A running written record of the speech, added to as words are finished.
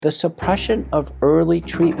The suppression of early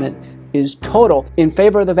treatment is total in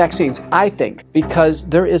favor of the vaccines, I think, because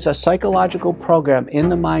there is a psychological program in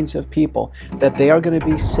the minds of people that they are going to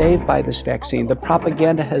be saved by this vaccine. The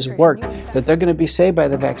propaganda has worked that they're going to be saved by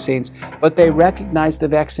the vaccines, but they recognize the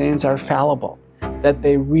vaccines are fallible, that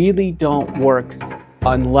they really don't work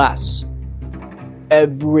unless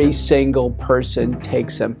every single person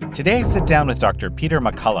takes them. Today I sit down with Dr. Peter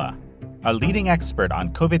McCullough, a leading expert on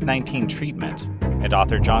COVID-19 treatment, and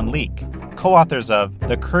author John Leake, co-authors of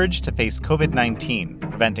The Courage to Face COVID-19,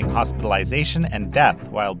 Preventing Hospitalization and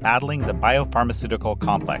Death While Battling the Biopharmaceutical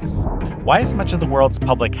Complex. Why is much of the world's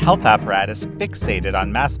public health apparatus fixated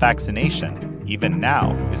on mass vaccination? Even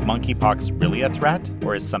now, is monkeypox really a threat,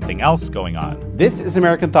 or is something else going on? This is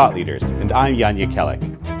American Thought Leaders, and I'm Jan Jekielek.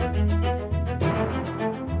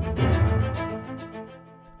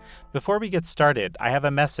 Before we get started, I have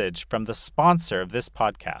a message from the sponsor of this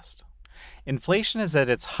podcast. Inflation is at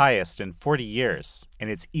its highest in 40 years, and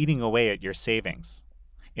it's eating away at your savings.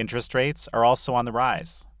 Interest rates are also on the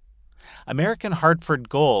rise. American Hartford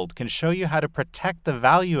Gold can show you how to protect the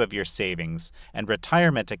value of your savings and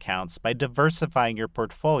retirement accounts by diversifying your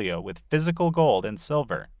portfolio with physical gold and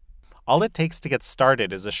silver. All it takes to get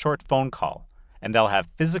started is a short phone call, and they'll have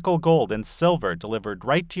physical gold and silver delivered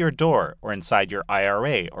right to your door or inside your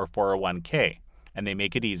IRA or 401k, and they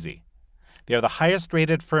make it easy. They are the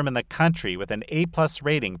highest-rated firm in the country with an A-plus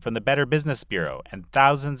rating from the Better Business Bureau and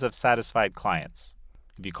thousands of satisfied clients.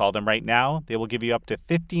 If you call them right now, they will give you up to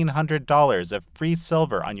 $1,500 of free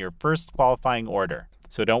silver on your first qualifying order.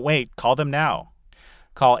 So don't wait. Call them now.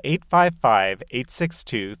 Call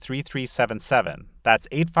 855-862-3377. That's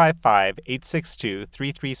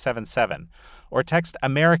 855-862-3377. Or text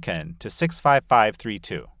American to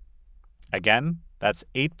 65532. Again, that's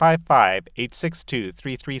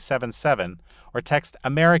 855-862-3377, or text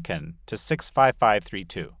American to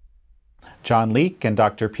 65532. John Leake and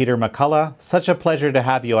Dr. Peter McCullough, such a pleasure to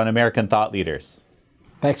have you on American Thought Leaders.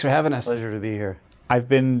 Thanks for having us. Pleasure to be here. I've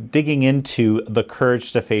been digging into The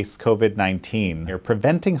Courage to Face COVID-19. You're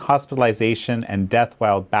preventing hospitalization and death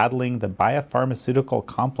while battling the biopharmaceutical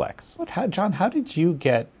complex. John, how did you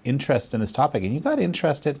get interested in this topic? And you got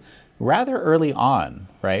interested rather early on,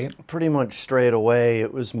 right? Pretty much straight away.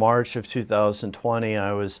 It was March of 2020.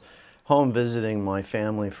 I was home visiting my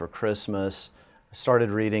family for Christmas. I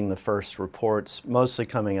started reading the first reports, mostly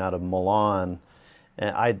coming out of Milan.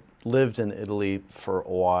 And I lived in Italy for a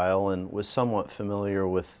while and was somewhat familiar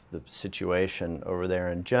with the situation over there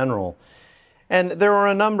in general. And there were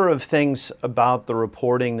a number of things about the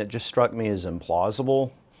reporting that just struck me as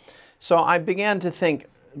implausible. So I began to think,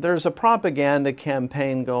 there's a propaganda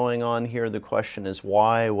campaign going on here. The question is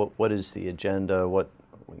why? What is the agenda? What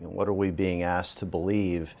are we being asked to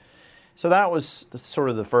believe? So that was sort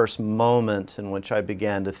of the first moment in which I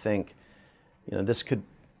began to think, this could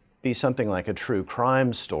be something like a true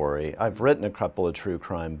crime story. I've written a couple of true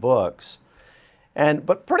crime books.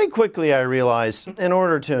 But pretty quickly I realized in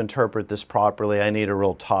order to interpret this properly, I need a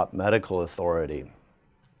real top medical authority.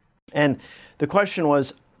 And the question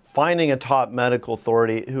was finding a top medical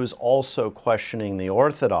authority who's also questioning the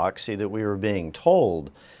orthodoxy that we were being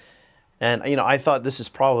told. And I thought this is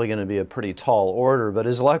probably going to be a pretty tall order, but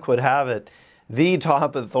as luck would have it, the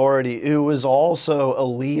top authority who was also a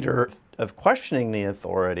leader of questioning the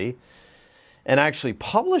authority and actually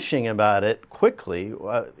publishing about it quickly.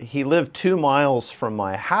 He lived 2 miles from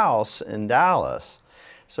my house in Dallas.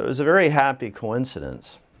 So it was a very happy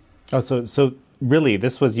coincidence. Oh, so really,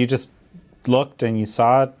 this was, you just looked and you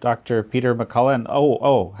saw Dr. Peter McCullough and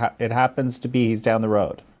it happens to be he's down the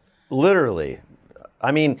road. Literally.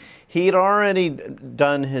 I mean, he'd already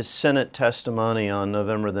done his Senate testimony on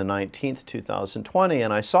November the 19th, 2020,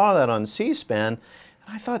 and I saw that on C-SPAN,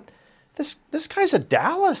 and I thought, this guy's a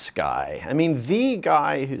Dallas guy. I mean, the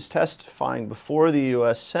guy who's testifying before the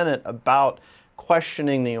U.S. Senate about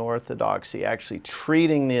questioning the orthodoxy, actually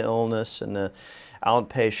treating the illness in the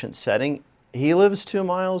outpatient setting. He lives 2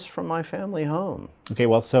 miles from my family home. Okay,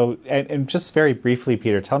 well, so, and just very briefly,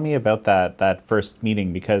 Peter, tell me about that first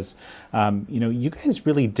meeting, because, you guys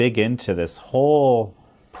really dig into this whole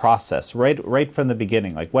process right from the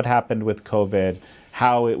beginning, like what happened with COVID,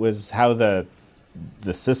 how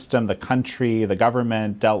the system, the country, the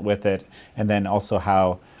government dealt with it, and then also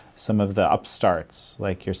how some of the upstarts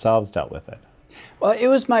like yourselves dealt with it. Well, it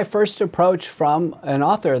was my first approach from an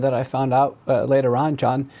author that I found out later on.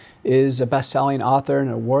 John is a best-selling author, an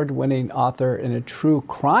award-winning author, and a true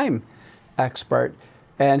crime expert.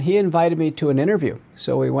 And he invited me to an interview.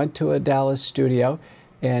 So we went to a Dallas studio,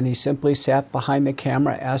 and he simply sat behind the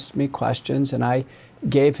camera, asked me questions, and I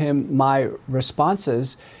gave him my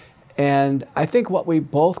responses. And I think what we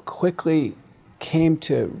both quickly came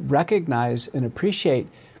to recognize and appreciate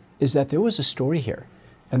is that there was a story here.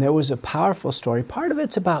 And there was a powerful story. Part of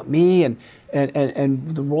it's about me and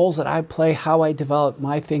the roles that I play, how I develop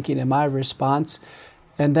my thinking and my response.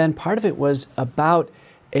 And then part of it was about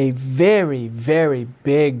a very, very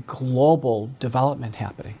big global development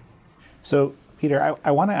happening. So, Peter,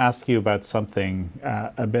 I want to ask you about something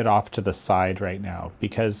a bit off to the side right now,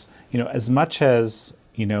 because, as much as,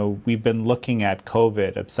 we've been looking at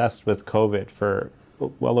COVID, obsessed with COVID for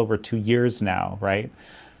well over 2 years now, right?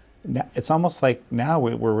 It's almost like now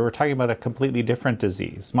we're talking about a completely different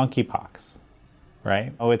disease, monkeypox,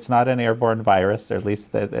 right? Oh, it's not an airborne virus, or at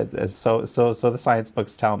least so the science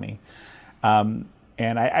books tell me. And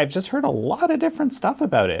I've just heard a lot of different stuff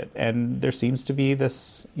about it. And there seems to be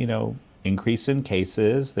this, increase in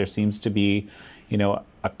cases. There seems to be,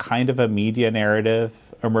 a kind of a media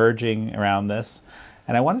narrative emerging around this.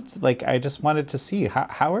 And I just wanted to see,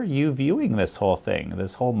 how are you viewing this whole thing,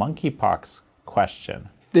 this whole monkeypox question?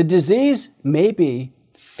 The disease may be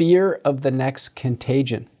fear of the next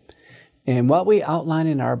contagion. And what we outline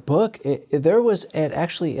in our book, there was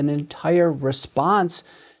actually an entire response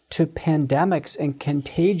to pandemics and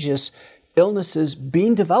contagious illnesses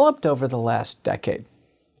being developed over the last decade.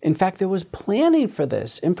 In fact, there was planning for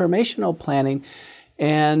this, informational planning.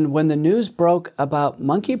 And when the news broke about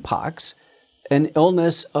monkeypox, an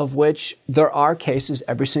illness of which there are cases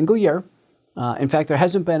every single year, in fact, there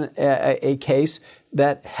hasn't been a case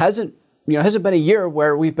that hasn't been a year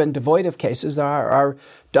where we've been devoid of cases. There are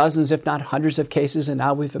dozens, if not hundreds of cases, and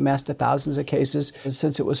now we've amassed thousands of cases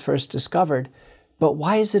since it was first discovered. But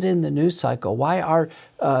why is it in the news cycle? Why are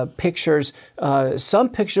pictures, some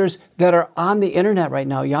pictures that are on the internet right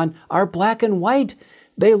now, Jan, are black and white?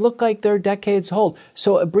 They look like they're decades old.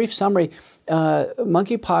 So a brief summary.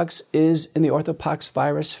 Monkeypox is in the orthopox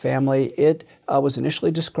virus family. It was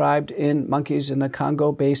initially described in monkeys in the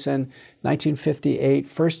Congo Basin, 1958.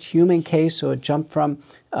 First human case, so it jumped from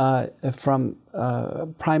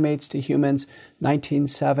primates to humans,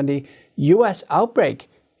 1970. U.S. outbreak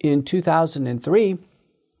in 2003,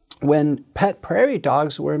 when pet prairie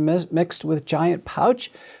dogs were mixed with giant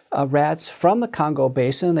pouch rats from the Congo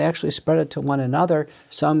Basin. They actually spread it to one another.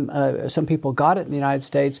 Some people got it in the United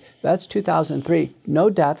States. That's 2003. No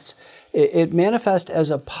deaths. It manifests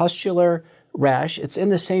as a pustular rash. It's in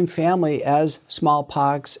the same family as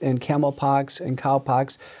smallpox and camelpox and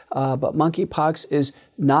cowpox, but monkeypox is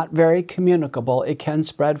not very communicable. It can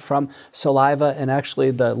spread from saliva and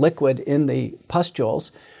actually the liquid in the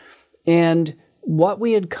pustules. And what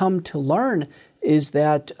we had come to learn is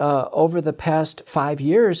that over the past 5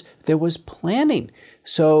 years, there was planning.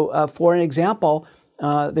 So for an example,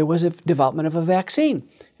 there was a development of a vaccine.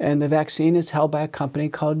 And the vaccine is held by a company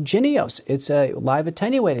called Jynneos. It's a live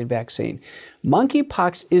attenuated vaccine.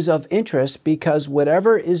 Monkeypox is of interest because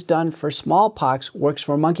whatever is done for smallpox works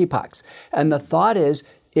for monkeypox. And the thought is,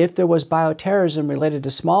 if there was bioterrorism related to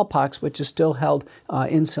smallpox, which is still held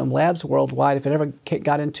in some labs worldwide, if it ever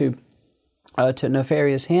got into to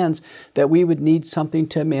nefarious hands, that we would need something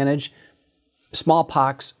to manage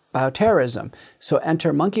smallpox bioterrorism. So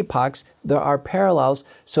enter monkeypox. There are parallels.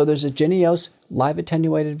 So there's a Jynneos live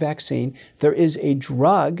attenuated vaccine. There is a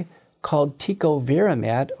drug called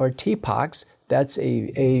tecovirimat or TPOXX. That's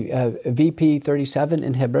a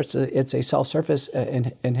VP37 inhibitor. It's a cell surface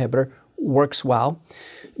inhibitor. Works well.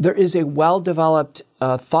 There is a well-developed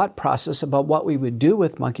thought process about what we would do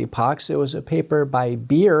with monkeypox. There was a paper by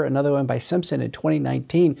Beer, another one by Simpson in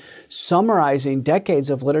 2019, summarizing decades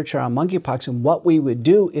of literature on monkeypox and what we would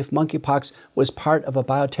do if monkeypox was part of a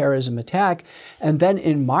bioterrorism attack. And then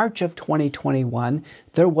in March of 2021,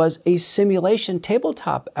 there was a simulation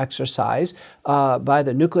tabletop exercise by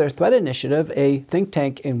the Nuclear Threat Initiative, a think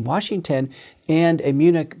tank in Washington, and a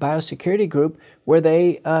Munich biosecurity group where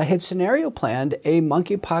they had scenario planned a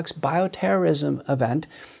monkeypox bioterrorism event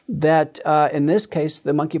that, in this case,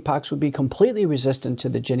 the monkeypox would be completely resistant to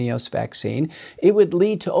the Jynneos vaccine. It would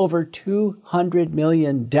lead to over 200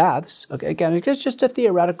 million deaths. Okay, again, it's just a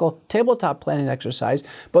theoretical tabletop planning exercise,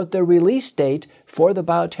 but the release date for the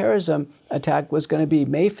bioterrorism attack was going to be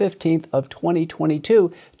May 15th of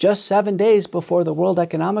 2022, just 7 days before the World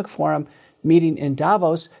Economic Forum meeting in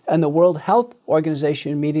Davos and the World Health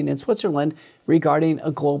Organization meeting in Switzerland regarding a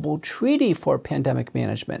global treaty for pandemic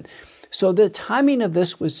management. So the timing of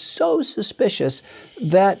this was so suspicious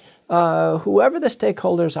that whoever the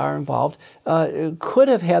stakeholders are involved could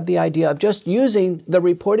have had the idea of just using the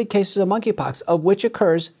reported cases of monkeypox, of which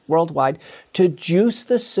occurs worldwide, to juice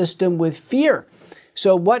the system with fear.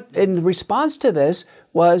 So what, in response to this,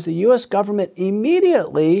 was the U.S. government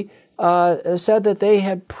immediately said that they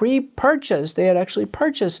had actually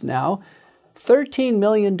purchased now 13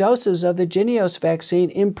 million doses of the Jynneos vaccine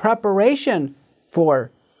in preparation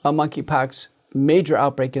for a monkeypox major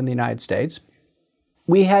outbreak in the United States.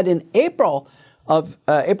 We had in April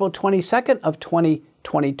 22nd of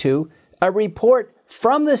 2022, a report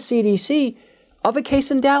from the CDC of a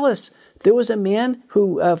case in Dallas. There was a man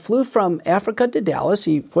who flew from Africa to Dallas.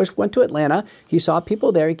 He first went to Atlanta. He saw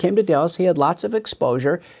people there. He came to Dallas. He had lots of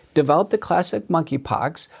exposure, developed the classic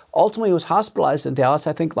monkeypox, ultimately was hospitalized in Dallas,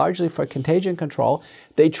 I think largely for contagion control.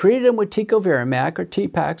 They treated him with tecovirimac or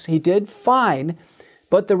TPAX. He did fine,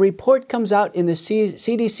 but the report comes out in the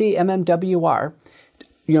CDC MMWR,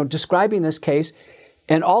 describing this case,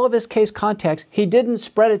 and all of his case contacts, he didn't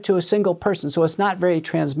spread it to a single person, so it's not very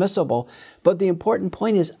transmissible. But the important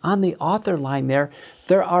point is on the author line there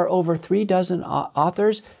are over 36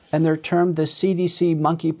 authors, and they're termed the CDC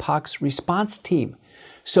Monkeypox Response Team.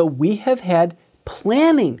 So we have had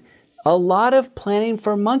planning, a lot of planning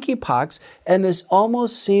for monkeypox, and this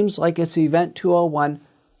almost seems like it's Event 201,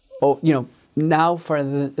 now for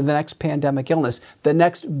the next pandemic illness, the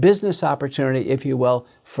next business opportunity, if you will,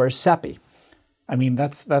 for CEPI. I mean,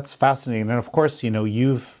 that's fascinating. And of course,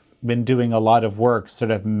 you've been doing a lot of work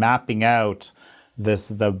sort of mapping out the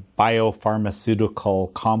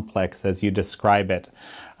biopharmaceutical complex as you describe it.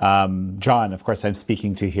 John, of course, I'm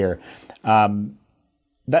speaking to here.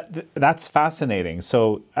 That's fascinating.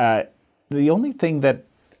 So the only thing that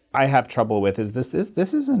I have trouble with is this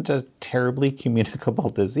isn't a terribly communicable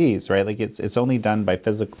disease, right? Like it's only done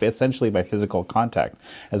essentially by physical contact,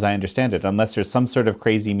 as I understand it, unless there's some sort of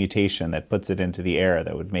crazy mutation that puts it into the air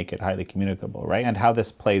that would make it highly communicable, right? And how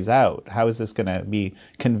this plays out, how is this going to be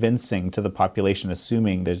convincing to the population,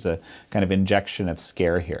 assuming there's a kind of injection of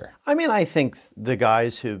scare here? I mean, I think the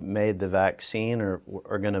guys who made the vaccine are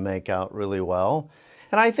going to make out really well.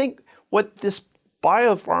 And I think what this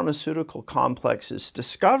biopharmaceutical complex has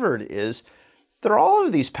discovered is there are all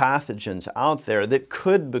of these pathogens out there that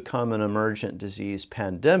could become an emergent disease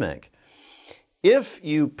pandemic. If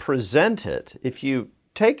you present it, if you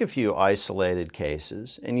take a few isolated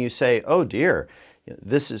cases and you say, oh dear,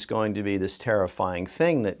 this is going to be this terrifying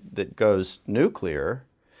thing that goes nuclear,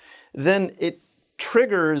 then it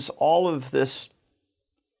triggers all of this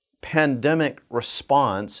pandemic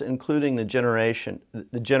response, including the generation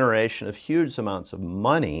of huge amounts of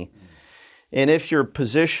money. And if you're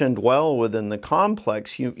positioned well within the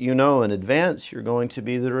complex, you know in advance you're going to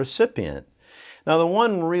be the recipient. Now, the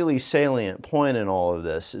one really salient point in all of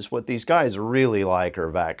this is what these guys really like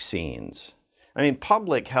are vaccines. I mean,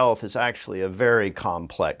 public health is actually a very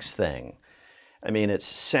complex thing. I mean, it's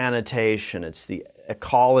sanitation, it's the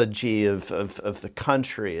ecology of the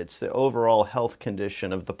country, it's the overall health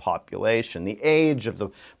condition of the population, the age of the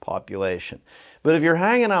population. But if you're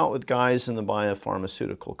hanging out with guys in the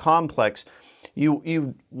biopharmaceutical complex,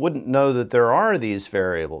 you wouldn't know that there are these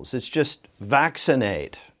variables. It's just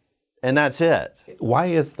vaccinate, and that's it. Why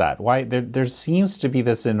is that? Why there seems to be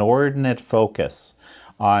this inordinate focus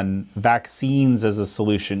on vaccines as a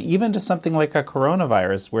solution, even to something like a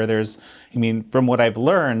coronavirus, where from what I've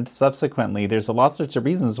learned subsequently, there's lots of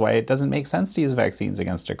reasons why it doesn't make sense to use vaccines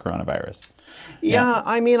against a coronavirus. Yeah,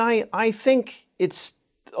 I mean, I think it's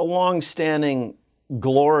a long-standing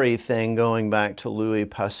glory thing going back to Louis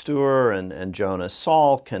Pasteur and Jonas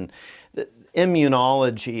Salk, and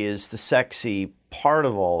immunology is the sexy part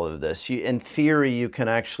of all of this. In theory, you can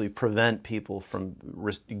actually prevent people from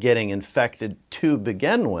getting infected to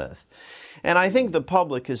begin with. And I think the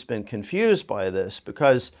public has been confused by this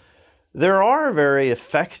because there are very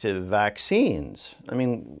effective vaccines. I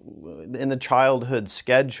mean, in the childhood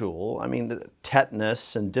schedule, the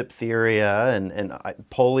tetanus and diphtheria and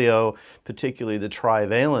polio, particularly the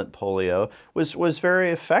trivalent polio, was very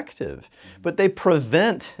effective. But they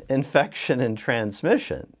prevent infection and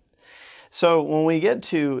transmission. So when we get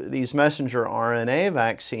to these messenger RNA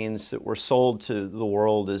vaccines that were sold to the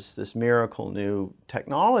world as this miracle new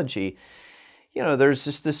technology, there's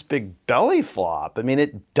just this big belly flop. I mean,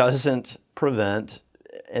 it doesn't prevent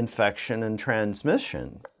infection and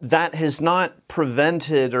transmission. That has not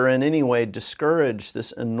prevented or in any way discouraged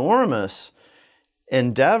this enormous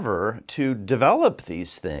endeavor to develop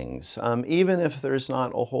these things, even if there's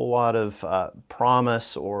not a whole lot of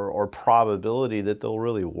promise or probability that they'll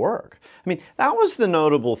really work. I mean, that was the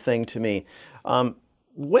notable thing to me.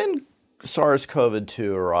 When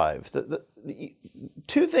SARS-CoV-2 arrived, the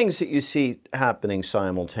two things that you see happening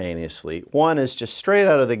simultaneously. One is just straight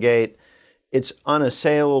out of the gate, it's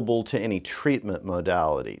unassailable to any treatment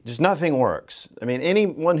modality. Just nothing works. I mean,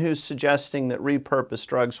 anyone who's suggesting that repurposed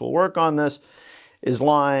drugs will work on this, is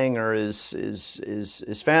lying or is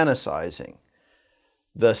fantasizing.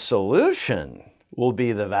 The solution will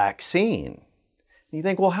be the vaccine. You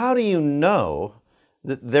think, well, how do you know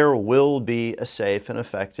that there will be a safe and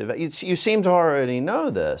effective? You seem to already know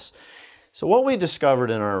this. So what we discovered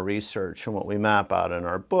in our research and what we map out in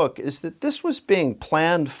our book is that this was being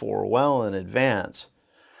planned for well in advance.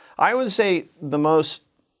 I would say the most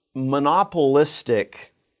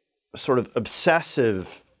monopolistic, sort of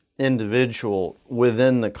obsessive individual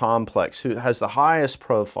within the complex who has the highest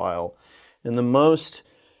profile and the most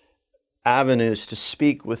avenues to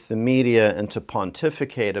speak with the media and to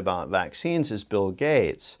pontificate about vaccines is Bill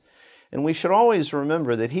Gates. And we should always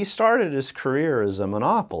remember that he started his career as a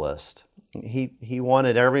monopolist. He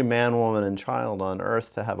wanted every man, woman, and child on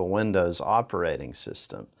earth to have a Windows operating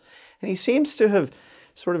system. And he seems to have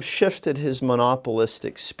sort of shifted his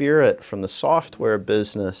monopolistic spirit from the software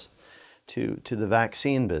business to the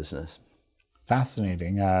vaccine business.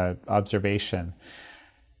 Fascinating observation.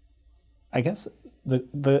 I guess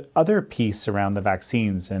the other piece around the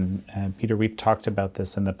vaccines, and Peter, we've talked about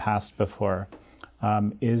this in the past before,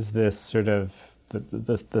 is this sort of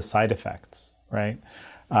the side effects, right?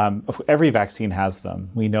 Every vaccine has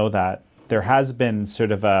them. We know that. There has been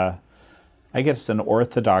sort of an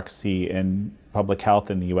orthodoxy in public health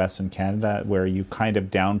in the US and Canada where you kind of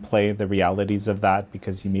downplay the realities of that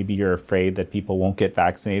because maybe you're afraid that people won't get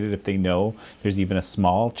vaccinated if they know there's even a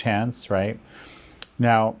small chance, right?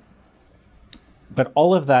 Now, but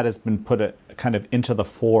all of that has been put kind of into the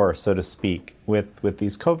fore, so to speak, with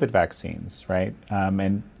these COVID vaccines, right?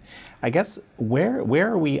 And I guess where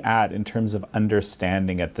are we at in terms of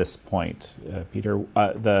understanding at this point, Peter,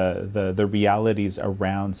 the realities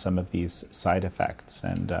around some of these side effects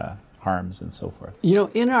and harms and so forth? You know,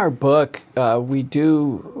 in our book, we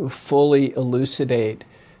do fully elucidate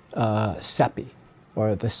CEPI,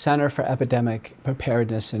 or the Center for Epidemic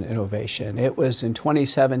Preparedness and Innovation. It was in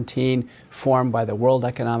 2017 formed by the World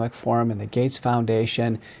Economic Forum and the Gates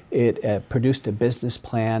Foundation. It produced a business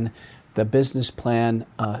plan. The business plan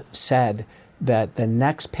said that the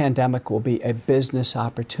next pandemic will be a business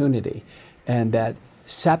opportunity, and that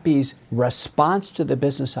CEPI's response to the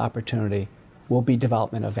business opportunity will be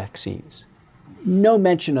development of vaccines. No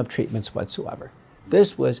mention of treatments whatsoever.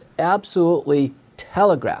 This was absolutely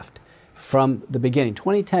telegraphed from the beginning.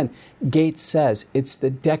 2010, Gates says it's the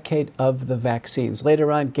decade of the vaccines.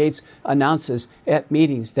 Later on, Gates announces at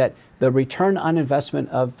meetings that the return on investment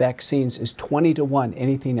of vaccines is 20-1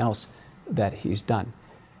 anything else that he's done.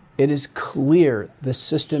 It is clear the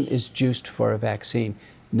system is juiced for a vaccine.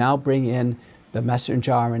 Now bring in the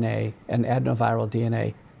messenger RNA and adenoviral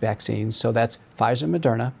DNA vaccines. So that's Pfizer,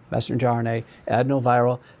 Moderna, messenger RNA,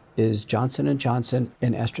 adenoviral is Johnson & Johnson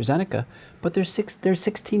and AstraZeneca, but there's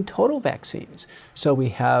 16 total vaccines. So we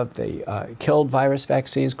have the killed virus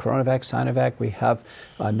vaccines, Coronavac, Sinovac, we have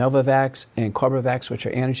Novavax and Corbavax, which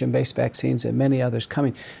are antigen-based vaccines, and many others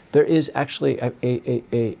coming. There is actually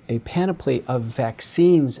a panoply of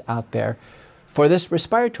vaccines out there for this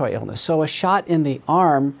respiratory illness. So a shot in the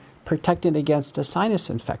arm protecting against a sinus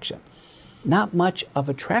infection. Not much of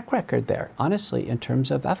a track record there, honestly, in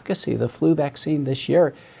terms of efficacy. The flu vaccine this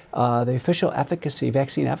year, the official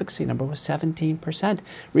vaccine efficacy number was 17%.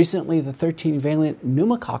 Recently, the 13-valent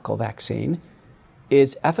pneumococcal vaccine,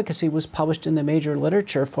 its efficacy was published in the major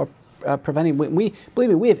literature for preventing. Believe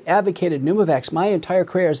me, we have advocated Pneumovax my entire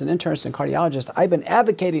career as an internist and cardiologist. I've been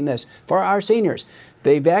advocating this for our seniors.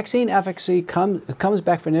 The vaccine efficacy comes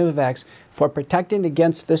back for Pneumovax for protecting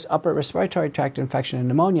against this upper respiratory tract infection and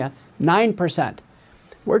pneumonia, 9%.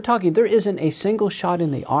 We're talking, there isn't a single shot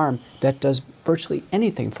in the arm that does virtually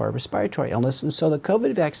anything for a respiratory illness. And so the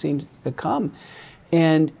COVID vaccine come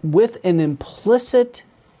and with an implicit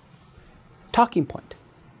talking point.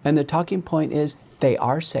 And the talking point is they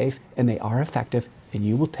are safe and they are effective and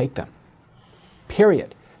you will take them.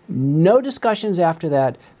 Period. No discussions after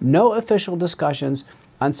that, no official discussions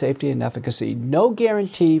on safety and efficacy, no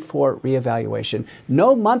guarantee for reevaluation,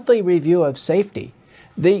 no monthly review of safety.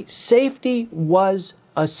 The safety was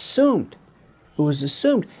assumed. It was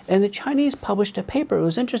assumed. And the Chinese published a paper. It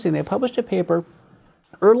was interesting. They published a paper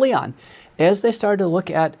early on as they started to look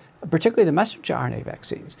at particularly the messenger RNA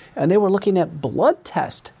vaccines. And they were looking at blood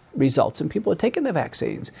test results and people had taken the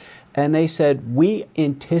vaccines. And they said, we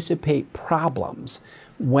anticipate problems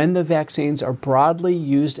when the vaccines are broadly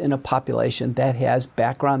used in a population that has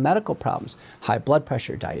background medical problems, high blood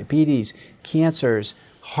pressure, diabetes, cancers,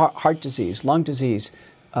 heart disease, lung disease,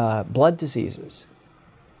 blood diseases.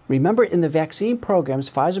 Remember, in the vaccine programs,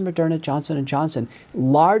 Pfizer, Moderna, Johnson & Johnson,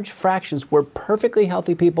 large fractions were perfectly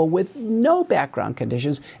healthy people with no background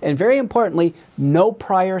conditions, and very importantly, no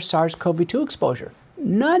prior SARS-CoV-2 exposure.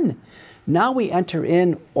 None. Now we enter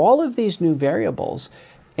in all of these new variables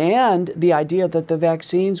and the idea that the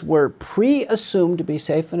vaccines were pre-assumed to be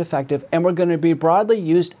safe and effective and were going to be broadly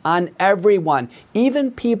used on everyone,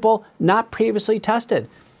 even people not previously tested,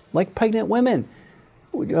 like pregnant women.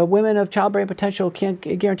 Women of childbearing potential can't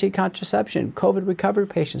guarantee contraception, COVID recovery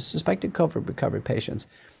patients, suspected COVID recovery patients.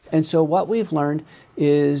 And so what we've learned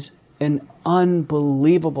is an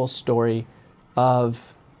unbelievable story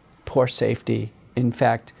of poor safety. In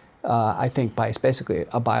fact, I think basically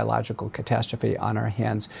a biological catastrophe on our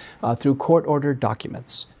hands through court-ordered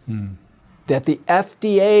documents that the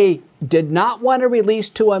FDA did not want to release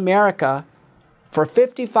to America for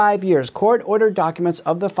 55 years, court-ordered documents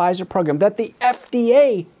of the Pfizer program that the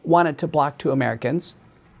FDA wanted to block to Americans.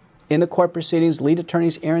 In the court proceedings, lead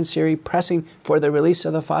attorneys Aaron Siri pressing for the release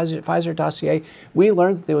of the Pfizer dossier, we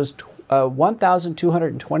learned that there was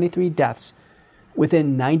 1,223 deaths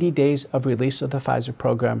within 90 days of release of the Pfizer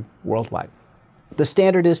program worldwide. The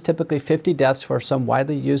standard is typically 50 deaths for some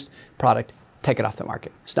widely used product. Take it off the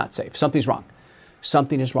market. It's not safe. Something's wrong.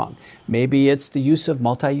 Something is wrong. Maybe it's the use of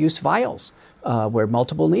multi-use vials. Where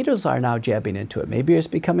multiple needles are now jabbing into it. Maybe it's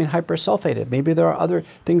becoming hypersulfated. Maybe there are other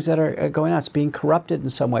things that are going on. It's being corrupted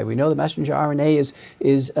in some way. We know the messenger RNA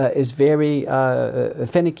is very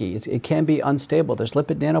finicky. It can be unstable. There's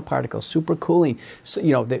lipid nanoparticles, supercooling. So,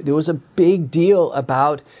 there was a big deal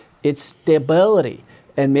about its stability.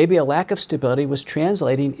 And maybe a lack of stability was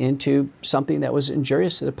translating into something that was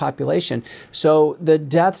injurious to the population. So the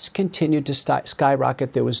deaths continued to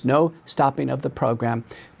skyrocket. There was no stopping of the program.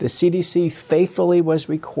 The CDC faithfully was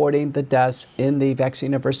recording the deaths in the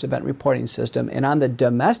vaccine adverse event reporting system. And on the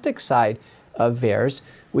domestic side of VAERS,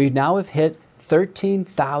 we now have hit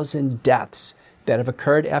 13,000 deaths that have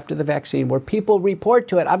occurred after the vaccine where people report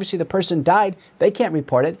to it. Obviously, the person died. They can't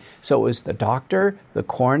report it. So it was the doctor, the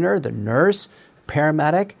coroner, the nurse,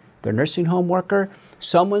 paramedic, the nursing home worker.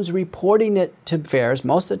 Someone's reporting it to VAERS.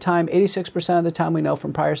 Most of the time, 86% of the time, we know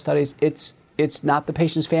from prior studies, it's not the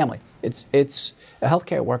patient's family. It's a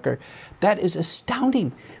healthcare worker. That is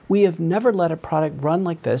astounding. We have never let a product run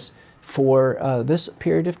like this for this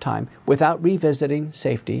period of time without revisiting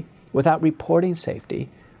safety, without reporting safety,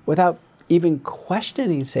 without even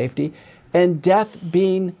questioning safety, and death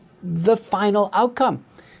being the final outcome.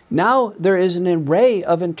 Now there is an array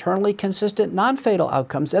of internally consistent non-fatal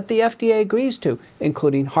outcomes that the FDA agrees to,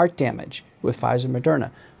 including heart damage with Pfizer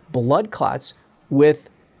Moderna, blood clots with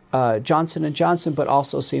Johnson & Johnson, but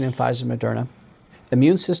also seen in Pfizer Moderna,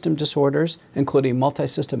 immune system disorders, including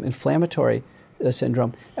multi-system inflammatory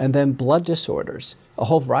syndrome, and then blood disorders, a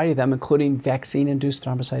whole variety of them, including vaccine-induced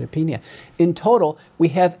thrombocytopenia. In total, we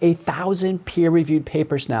have 1,000 peer-reviewed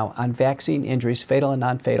papers now on vaccine injuries, fatal and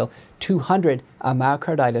non-fatal, 200 on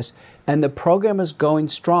myocarditis, and the program is going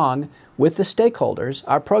strong with the stakeholders.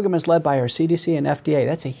 Our program is led by our CDC and FDA.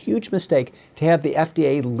 That's a huge mistake to have the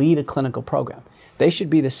FDA lead a clinical program. They should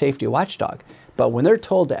be the safety watchdog. But when they're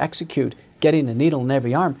told to execute getting a needle in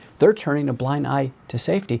every arm, they're turning a blind eye to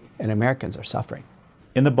safety, and Americans are suffering.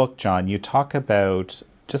 In the book, John, you talk about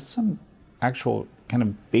just some actual kind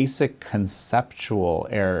of basic conceptual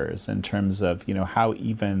errors in terms of, how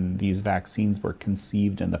even these vaccines were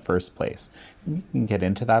conceived in the first place. You can get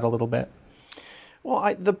into that a little bit.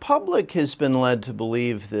 Well, the public has been led to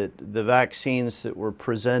believe that the vaccines that were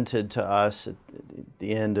presented to us at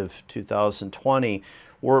the end of 2020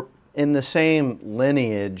 were in the same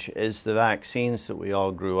lineage as the vaccines that we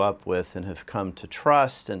all grew up with and have come to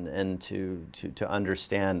trust and to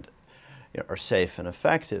understand are safe and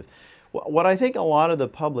effective. What I think a lot of the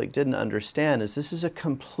public didn't understand is this is a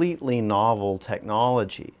completely novel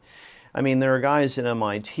technology. I mean, there are guys at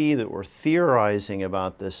MIT that were theorizing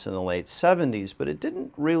about this in the late 70s, but it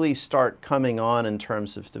didn't really start coming on in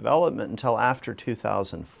terms of development until after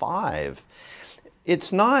 2005.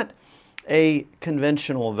 It's not a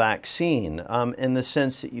conventional vaccine in the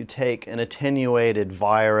sense that you take an attenuated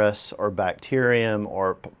virus or bacterium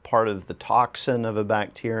or part of the toxin of a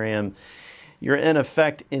bacterium. You're in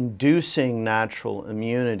effect inducing natural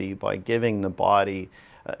immunity by giving the body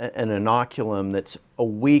an inoculum that's a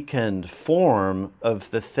weakened form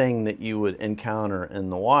of the thing that you would encounter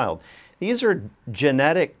in the wild. These are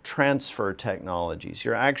genetic transfer technologies.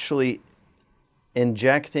 You're actually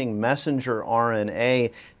injecting messenger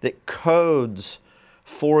RNA that codes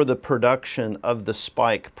for the production of the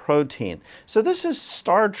spike protein. So this is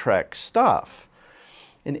Star Trek stuff.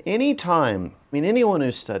 And anyone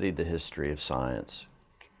who studied the history of science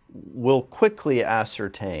will quickly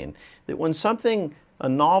ascertain that when a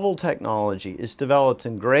novel technology is developed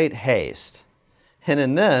in great haste, and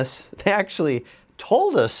in this, they actually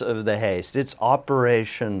told us of the haste. It's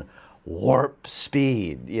Operation Warp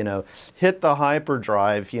Speed. Hit the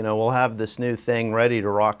hyperdrive, we'll have this new thing ready to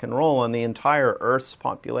rock and roll on the entire Earth's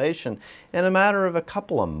population in a matter of a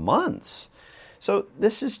couple of months. So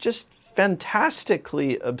this is just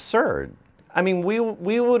fantastically absurd. I mean,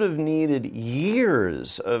 we would have needed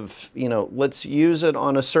years of, let's use it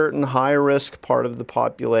on a certain high-risk part of the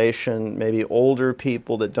population, maybe older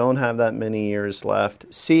people that don't have that many years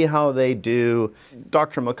left, see how they do.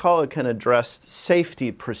 Dr. McCullough can address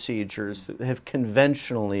safety procedures that have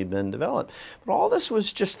conventionally been developed. But all this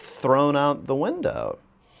was just thrown out the window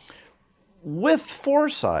with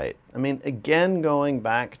foresight. I mean, again, going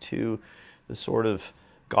back to the sort of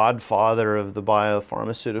godfather of the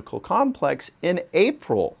biopharmaceutical complex, in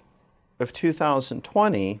April of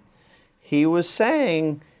 2020, he was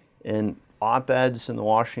saying in op-eds in the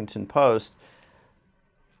Washington Post,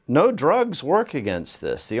 no drugs work against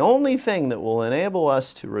this. The only thing that will enable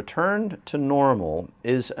us to return to normal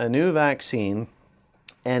is a new vaccine,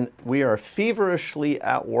 and we are feverishly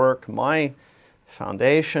at work. My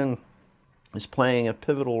foundation is playing a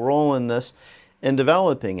pivotal role in this, in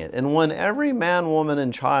developing it. And when every man, woman,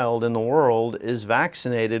 and child in the world is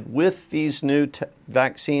vaccinated with these new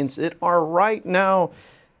vaccines that are right now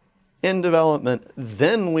in development,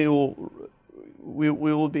 then we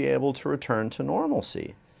will be able to return to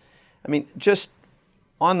normalcy. I mean, just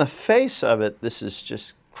on the face of it, this is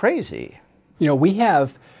just crazy. We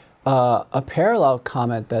have a parallel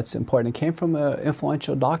comment that's important. It came from an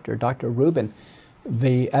influential doctor, Dr. Rubin,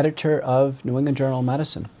 the editor of New England Journal of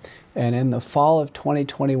Medicine. And in the fall of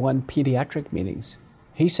 2021 pediatric meetings,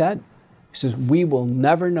 he says, we will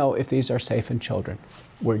never know if these are safe in children.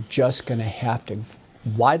 We're just going to have to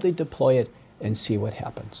widely deploy it and see what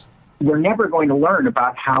happens. We're never going to learn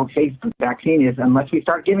about how safe the vaccine is unless we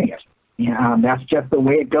start giving it. That's just the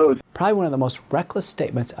way it goes. Probably one of the most reckless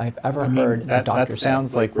statements I've ever heard a doctor say. That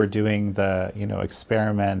sounds like we're doing the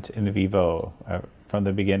experiment in vivo from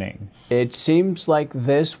the beginning. It seems like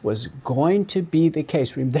this was going to be the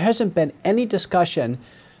case. There hasn't been any discussion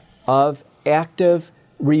of active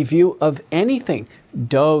review of anything,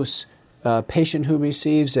 dose, patient who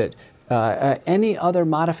receives it, any other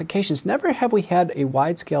modifications. Never have we had a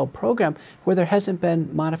wide-scale program where there hasn't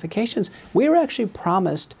been modifications. We were actually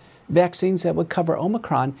promised vaccines that would cover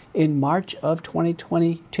Omicron in March of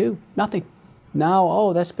 2022. Nothing.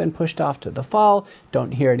 Now, that's been pushed off to the fall.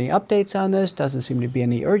 Don't hear any updates on this. Doesn't seem to be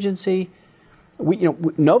any urgency.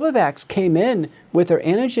 Novavax came in with their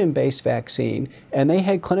antigen-based vaccine, and they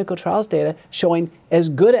had clinical trials data showing as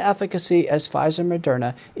good efficacy as Pfizer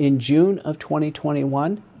Moderna in June of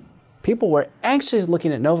 2021. People were anxiously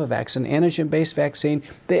looking at Novavax, an antigen-based vaccine.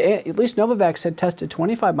 At least Novavax had tested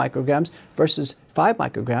 25 micrograms versus 5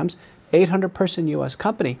 micrograms, 800-person U.S.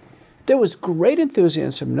 company. There was great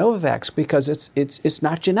enthusiasm from Novavax because it's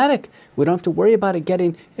not genetic. We don't have to worry about it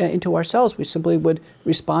getting into our cells. We simply would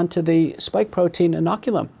respond to the spike protein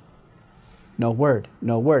inoculum. No word.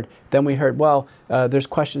 Then we heard, there's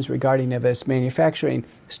questions regarding if its manufacturing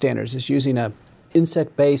standards. It's using a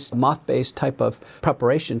insect-based, moth-based type of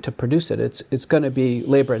preparation to produce it. It's going to be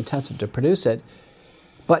labor-intensive to produce it.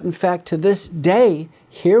 But in fact, to this day,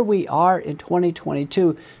 here we are in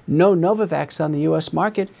 2022, no Novavax on the U.S.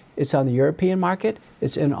 market. It's on the European market.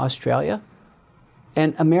 It's in Australia.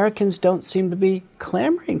 And Americans don't seem to be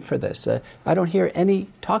clamoring for this. I don't hear any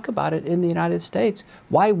talk about it in the United States.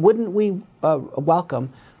 Why wouldn't we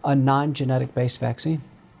welcome a non-genetic-based vaccine?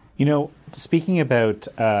 Speaking about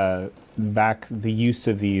the use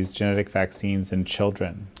of these genetic vaccines in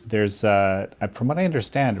children, there's, from what I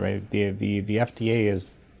understand, right, the FDA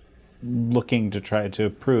is looking to try to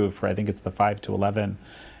approve for, I think it's the 5 to 11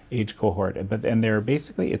 age cohort, and they're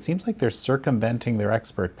basically, it seems like they're circumventing their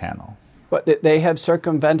expert panel. But they have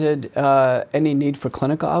circumvented any need for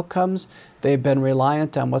clinical outcomes. They've been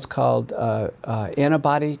reliant on what's called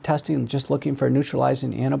antibody testing, just looking for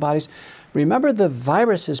neutralizing antibodies. Remember, the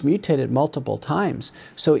virus has mutated multiple times,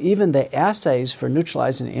 so even the assays for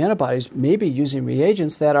neutralizing antibodies may be using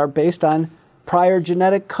reagents that are based on prior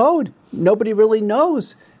genetic code. Nobody really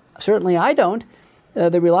knows. Certainly I don't.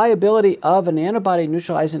 The reliability of an antibody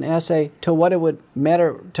neutralizing assay to what it would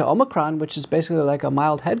matter to Omicron, which is basically like a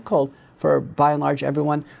mild head cold for, by and large,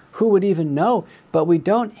 everyone, who would even know? But we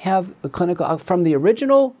don't have a clinical, from the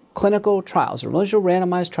original clinical trials, original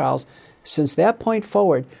randomized trials, since that point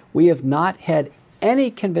forward, we have not had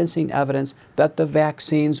any convincing evidence that the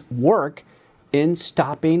vaccines work in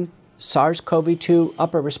stopping SARS-CoV-2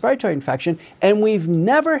 upper respiratory infection, and we've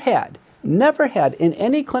never had in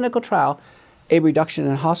any clinical trial a reduction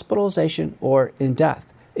in hospitalization or in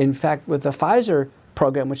death. In fact, with the Pfizer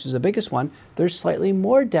program, which is the biggest one, there's slightly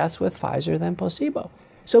more deaths with Pfizer than placebo.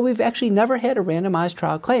 So we've actually never had a randomized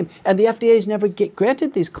trial claim, and the FDA has never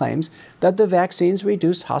granted these claims that the vaccines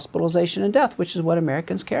reduced hospitalization and death, which is what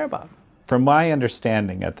Americans care about. From my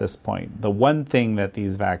understanding at this point, the one thing that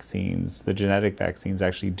these vaccines, the genetic vaccines,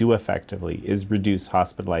 actually do effectively is reduce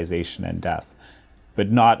hospitalization and death, but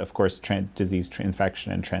not, of course, disease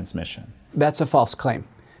infection and transmission. That's a false claim,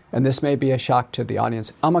 and this may be a shock to the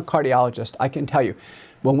audience. I'm a cardiologist. I can tell you,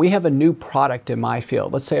 when we have a new product in my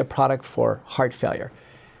field, let's say a product for heart failure,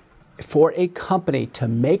 for a company to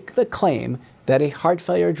make the claim that a heart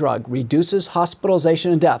failure drug reduces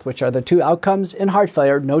hospitalization and death, which are the two outcomes in heart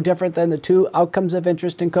failure, no different than the two outcomes of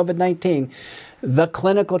interest in COVID-19, the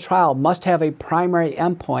clinical trial must have a primary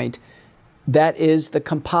endpoint that is the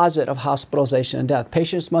composite of hospitalization and death.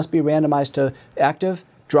 Patients must be randomized to active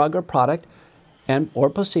drug or product or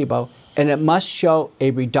placebo, and it must show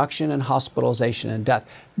a reduction in hospitalization and death.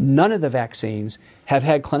 None of the vaccines have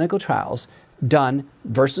had clinical trials done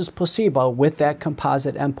versus placebo with that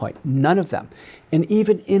composite endpoint. None of them. And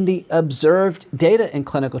even in the observed data in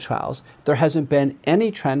clinical trials, there hasn't been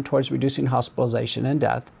any trend towards reducing hospitalization and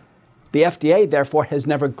death. The FDA, therefore, has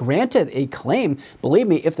never granted a claim. Believe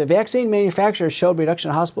me, if the vaccine manufacturers showed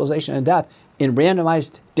reduction in hospitalization and death in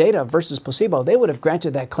randomized data versus placebo, they would have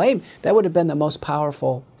granted that claim. That would have been the most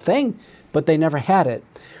powerful thing, but they never had it.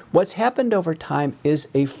 What's happened over time is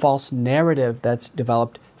a false narrative that's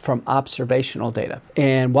developed from observational data.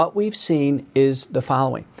 And what we've seen is the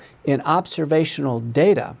following. In observational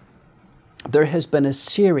data, there has been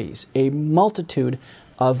a multitude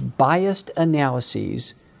of biased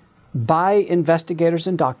analyses by investigators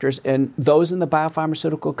and doctors and those in the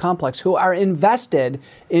biopharmaceutical complex who are invested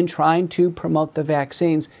in trying to promote the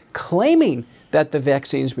vaccines, claiming that the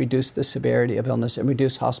vaccines reduce the severity of illness and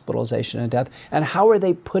reduce hospitalization and death. And how are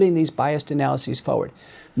they putting these biased analyses forward?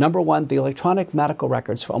 Number one, the electronic medical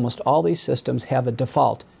records for almost all these systems have a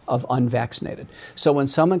default of unvaccinated. So when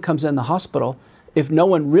someone comes in the hospital, if no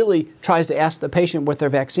one really tries to ask the patient with their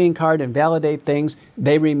vaccine card and validate things,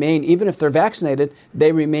 they remain, even if they're vaccinated,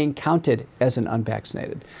 they remain counted as an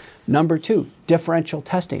unvaccinated. Number two, differential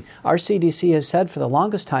testing. Our CDC has said for the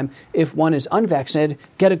longest time, if one is unvaccinated,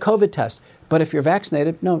 get a COVID test. But if you're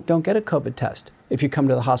vaccinated, no, don't get a COVID test if you come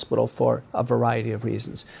to the hospital for a variety of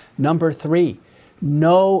reasons. Number three,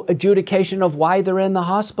 no adjudication of why they're in the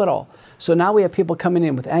hospital. So now we have people coming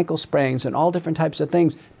in with ankle sprains and all different types of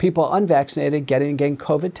things, people unvaccinated getting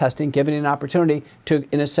COVID testing, giving an opportunity to,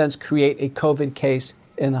 in a sense, create a COVID case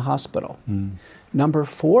in the hospital. Number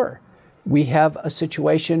four, we have a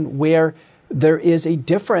situation where there is a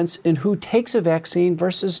difference in who takes a vaccine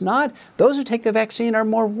versus not. Those who take the vaccine are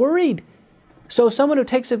more worried. So someone who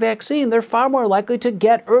takes a vaccine, they're far more likely to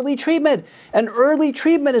get early treatment. And early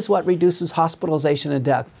treatment is what reduces hospitalization and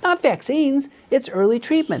death. Not vaccines, it's early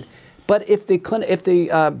treatment. But if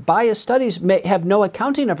the biased studies have no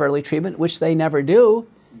accounting of early treatment, which they never do,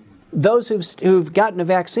 those who've gotten a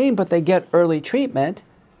vaccine but they get early treatment,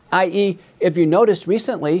 i.e., if you noticed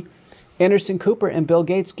recently, Anderson Cooper and Bill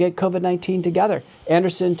Gates get COVID-19 together.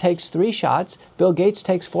 Anderson takes 3 shots, Bill Gates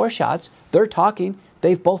takes 4 shots. They're talking.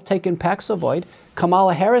 They've both taken Paxlovid.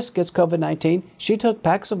 Kamala Harris gets COVID-19. She took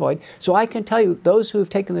Paxlovid. So I can tell you, those who have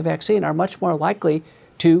taken the vaccine are much more likely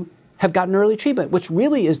to have gotten early treatment, which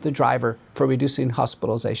really is the driver for reducing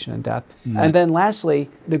hospitalization and death. And then lastly,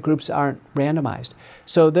 the groups aren't randomized.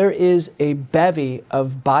 So there is a bevy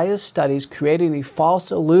of biased studies creating a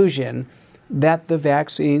false illusion that the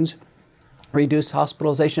vaccines reduce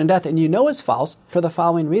hospitalization and death. And you know it's false for the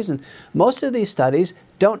following reason. Most of these studies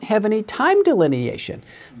don't have any time delineation.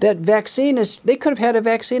 That vaccine they could have had a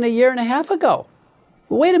vaccine 1.5 years ago.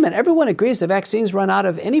 Well, wait a minute, everyone agrees the vaccines run out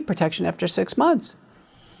of any protection after 6 months.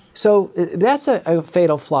 So that's a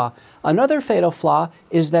fatal flaw. Another fatal flaw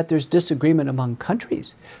is that there's disagreement among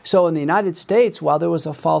countries. So in the United States, while there was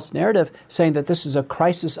a false narrative saying that this is a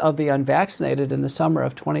crisis of the unvaccinated in the summer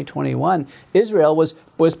of 2021, Israel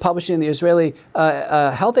was publishing, the Israeli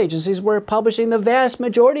health agencies were publishing the vast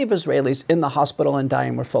majority of Israelis in the hospital and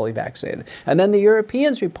dying were fully vaccinated. And then the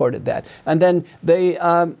Europeans reported that. And then the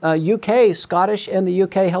UK, Scottish and the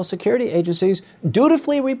UK health security agencies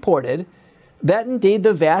dutifully reported that indeed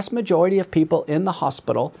the vast majority of people in the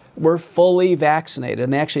hospital were fully vaccinated.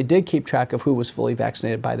 And they actually did keep track of who was fully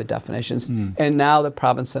vaccinated by the definitions. And now the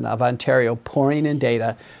province of Ontario pouring in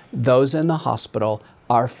data, those in the hospital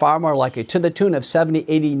are far more likely, to the tune of 70,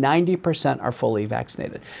 80, 90% are fully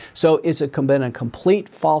vaccinated. So it's been a complete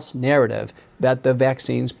false narrative that the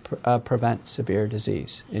vaccines prevent severe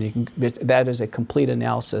disease. And that is a complete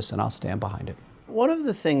analysis, and I'll stand behind it. One of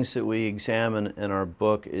the things that we examine in our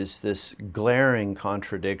book is this glaring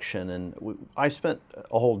contradiction. And I spent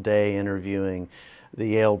a whole day interviewing the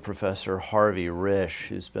Yale professor Harvey Risch,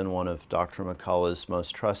 who's been one of Dr. McCullough's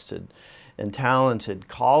most trusted and talented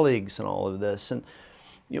colleagues in all of this. And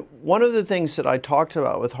one of the things that I talked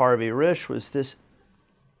about with Harvey Risch was this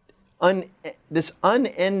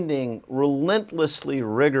unending, relentlessly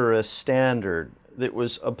rigorous standard that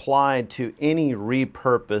was applied to any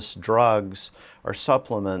repurposed drugs or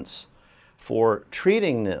supplements for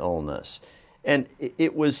treating the illness. And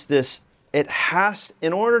it was this,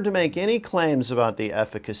 in order to make any claims about the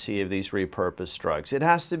efficacy of these repurposed drugs, it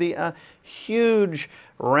has to be a huge,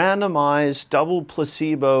 randomized, double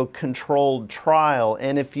placebo controlled trial.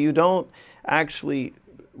 And if you don't actually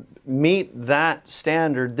meet that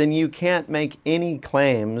standard, then you can't make any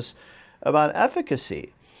claims about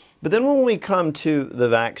efficacy. But then when we come to the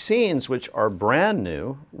vaccines, which are brand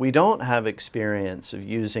new, we don't have experience of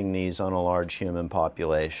using these on a large human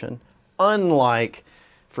population, unlike,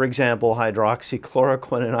 for example,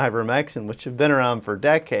 hydroxychloroquine and ivermectin, which have been around for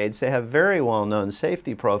decades. They have very well-known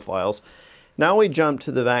safety profiles. Now we jump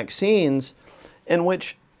to the vaccines, in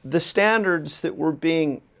which the standards that were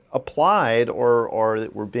being applied or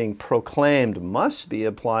that were being proclaimed must be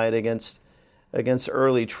applied against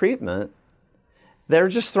early treatment, they're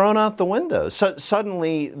just thrown out the window. So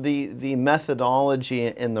suddenly the methodology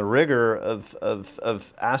and the rigor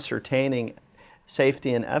of ascertaining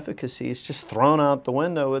safety and efficacy is just thrown out the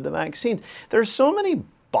window with the vaccines. There's so many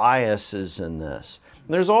biases in this.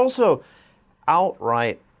 There's also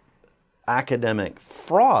outright academic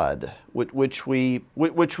fraud, which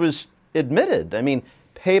was admitted. I mean,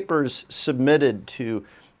 papers submitted to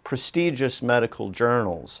prestigious medical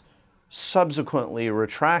journals, subsequently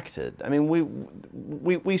retracted. I mean,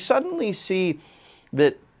 we suddenly see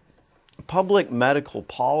that public medical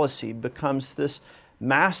policy becomes this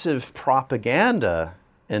massive propaganda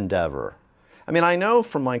endeavor. I mean, I know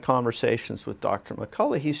from my conversations with Dr.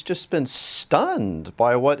 McCullough, he's just been stunned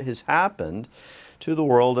by what has happened to the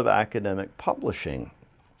world of academic publishing.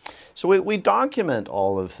 So we document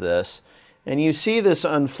all of this, and you see this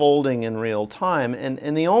unfolding in real time,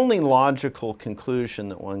 and the only logical conclusion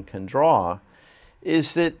that one can draw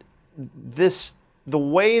is that the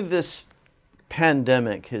way this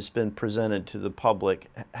pandemic has been presented to the public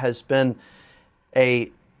has been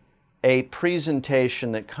a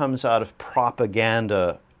presentation that comes out of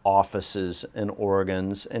propaganda offices and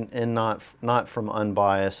organs, and not from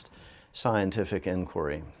unbiased scientific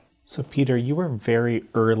inquiry. So Peter, you were very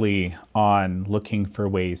early on looking for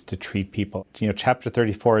ways to treat people. Chapter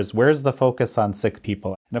 34 is where's the focus on sick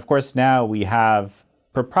people? And of course now we have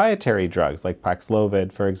proprietary drugs like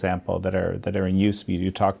Paxlovid, for example, that are in use.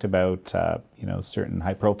 You talked about certain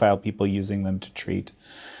high-profile people using them to treat.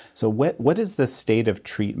 So what is the state of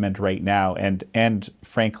treatment right now? And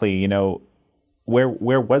frankly, where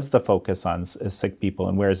was the focus on sick people,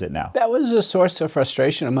 and where is it now? That was a source of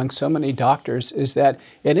frustration among so many doctors, is that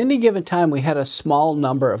at any given time we had a small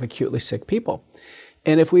number of acutely sick people.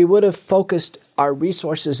 And if we would have focused our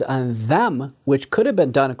resources on them, which could have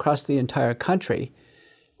been done across the entire country,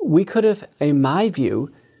 we could have, in my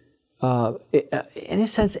view, in a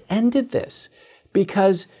sense, ended this.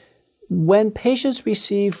 Because when patients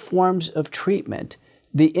receive forms of treatment,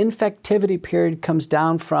 the infectivity period comes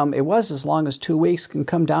down from, it was as long as 2 weeks, can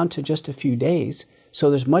come down to just a few days. So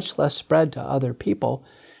there's much less spread to other people.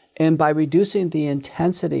 And by reducing the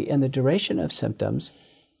intensity and the duration of symptoms,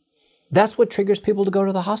 that's what triggers people to go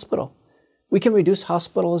to the hospital. We can reduce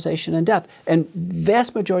hospitalization and death. And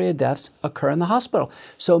vast majority of deaths occur in the hospital.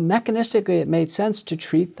 So mechanistically, it made sense to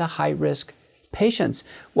treat the high-risk patients.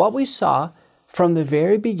 What we saw from the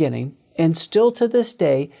very beginning, and still to this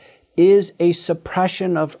day, is a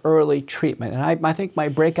suppression of early treatment. And I think my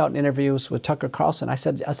breakout interviews with Tucker Carlson, I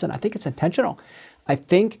said, listen, I think it's intentional. I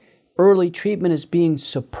think early treatment is being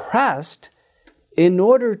suppressed in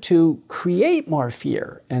order to create more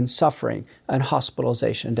fear and suffering and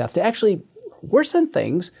hospitalization and death, to actually worsen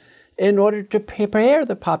things in order to prepare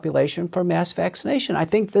the population for mass vaccination. I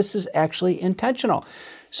think this is actually intentional.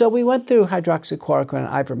 So we went through hydroxychloroquine and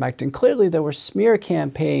ivermectin. Clearly there were smear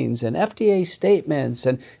campaigns and FDA statements.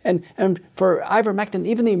 And for ivermectin,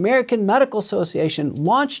 even the American Medical Association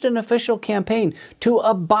launched an official campaign to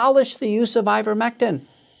abolish the use of ivermectin.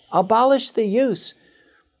 Abolish the use.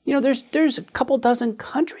 There's a couple dozen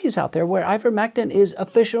countries out there where ivermectin is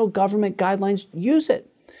official government guidelines use it.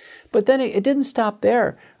 But then it didn't stop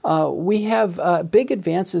there. We have big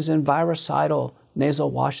advances in virucidal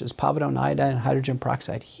nasal washes, povidone iodine and hydrogen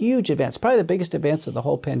peroxide. Huge advance, probably the biggest advance of the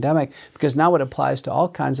whole pandemic, because now it applies to all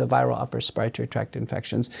kinds of viral upper respiratory tract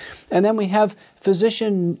infections. And then we have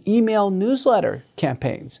physician email newsletter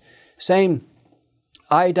campaigns saying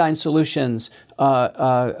iodine solutions,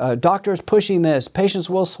 doctors pushing this, patients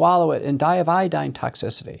will swallow it and die of iodine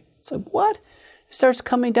toxicity. It's like, what? It starts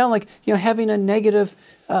coming down, like, having a negative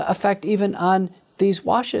effect even on these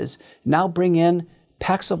washes. Now bring in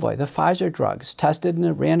Paxlovid, the Pfizer drugs, tested in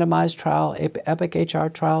a randomized trial, EPIC-HR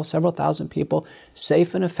trial, several thousand people,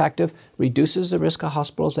 safe and effective, reduces the risk of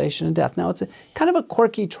hospitalization and death. Now, it's kind of a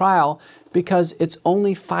quirky trial because it's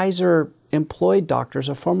only Pfizer-employed doctors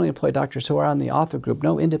or formerly employed doctors who are on the author group,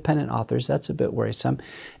 no independent authors. That's a bit worrisome.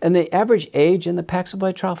 And the average age in the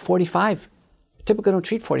Paxlovid trial, 45. Typically don't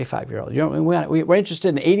treat 45-year-olds. We're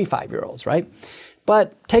interested in 85-year-olds, right?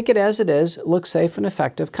 But take it as it is, looks safe and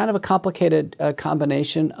effective, kind of a complicated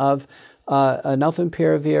combination of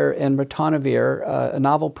nalfenpiravir and ritonavir, a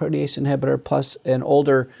novel protease inhibitor plus an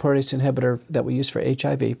older protease inhibitor that we use for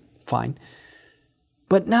HIV. Fine.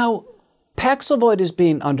 But now Paxlovid is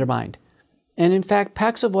being undermined. And in fact,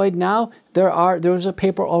 Paxlovid now, there was a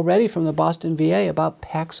paper already from the Boston VA about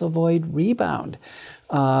Paxlovid rebound.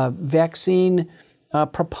 Vaccine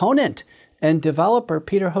proponent and developer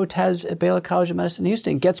Peter Hotez at Baylor College of Medicine in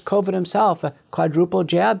Houston gets COVID himself, a quadruple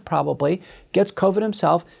jab probably, gets COVID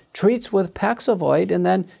himself, treats with Paxlovid, and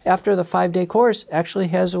then after the 5-day course actually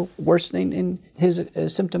has a worsening in his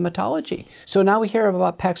symptomatology. So now we hear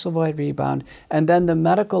about Paxlovid rebound, and then the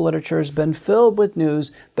medical literature has been filled with news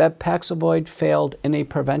that Paxlovid failed in a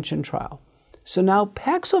prevention trial. So now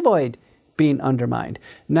Paxlovid being undermined.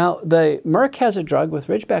 Now, the Merck has a drug with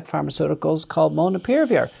Ridgeback Pharmaceuticals called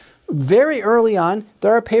molnupiravir. Very early on,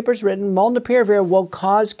 there are papers written molnupiravir will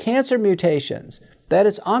cause cancer mutations, that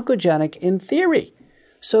it's oncogenic in theory.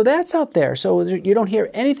 So that's out there. So you don't hear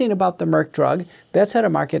anything about the Merck drug. That's had a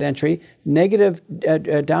market entry, negative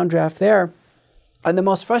downdraft there. And the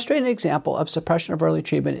most frustrating example of suppression of early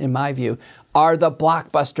treatment, in my view, are the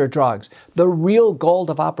blockbuster drugs. The real gold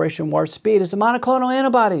of Operation Warp Speed is the monoclonal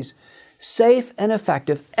antibodies. Safe and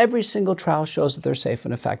effective. Every single trial shows that they're safe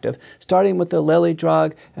and effective, starting with the Lilly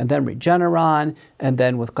drug, and then Regeneron, and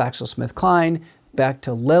then with GlaxoSmithKline, back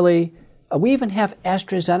to Lilly. We even have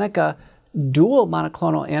AstraZeneca dual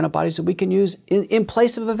monoclonal antibodies that we can use in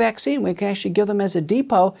place of a vaccine. We can actually give them as a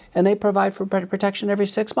depot, and they provide for protection every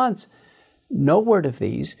 6 months. No word of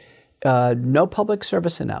these, no public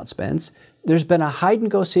service announcements. There's been a hide and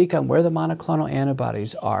go seek on where the monoclonal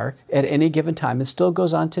antibodies are at any given time. It still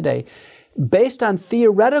goes on today. Based on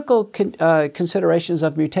theoretical considerations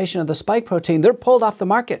of mutation of the spike protein, they're pulled off the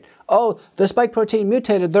market. Oh, the spike protein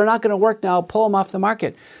mutated. They're not going to work now. Pull them off the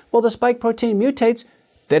market. Well, the spike protein mutates.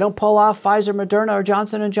 They don't pull off Pfizer, Moderna, or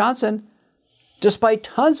Johnson & Johnson. Despite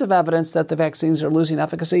tons of evidence that the vaccines are losing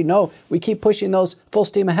efficacy, no, we keep pushing those full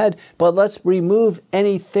steam ahead, but let's remove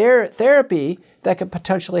any therapy that could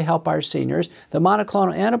potentially help our seniors. The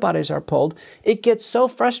monoclonal antibodies are pulled. It gets so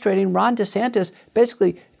frustrating. Ron DeSantis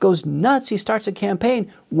basically goes nuts. He starts a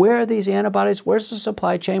campaign. Where are these antibodies? Where's the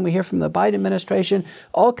supply chain? We hear from the Biden administration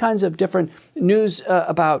all kinds of different news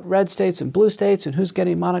about red states and blue states and who's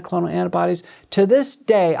getting monoclonal antibodies. To this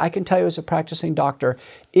day, I can tell you as a practicing doctor,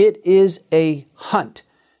 it is a hunt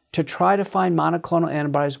to try to find monoclonal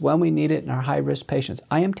antibodies when we need it in our high-risk patients.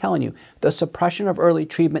 I am telling you, the suppression of early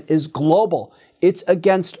treatment is global. It's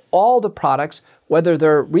against all the products, whether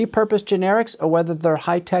they're repurposed generics or whether they're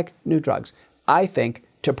high-tech new drugs, I think,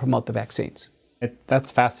 to promote the vaccines.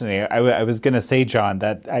 That's fascinating. I was going to say, John,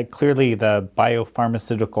 that clearly the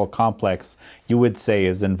biopharmaceutical complex, you would say,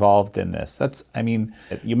 is involved in this.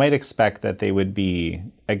 You might expect that they would be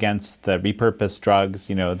against the repurposed drugs.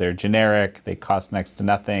 They're generic, they cost next to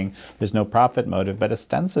nothing, there's no profit motive. But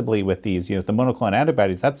ostensibly with these, the monoclonal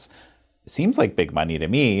antibodies, that's seems like big money to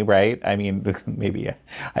me, right? Maybe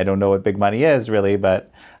I don't know what big money is really,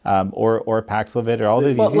 but or Paxlovid or all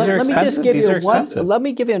of these. These are expensive. Let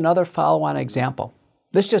me give you another follow-on example.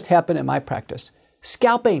 This just happened in my practice.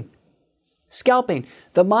 Scalping.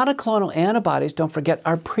 The monoclonal antibodies, don't forget,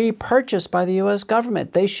 are pre-purchased by the U.S.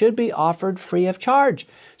 government. They should be offered free of charge.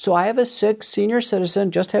 So I have a sick senior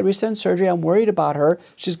citizen, just had recent surgery. I'm worried about her.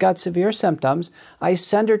 She's got severe symptoms. I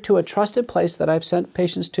send her to a trusted place that I've sent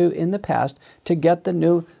patients to in the past to get the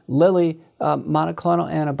new Lilly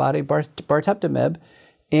monoclonal antibody, barteptimib.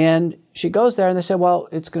 And she goes there and they say, well,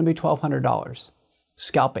 it's going to be $1,200.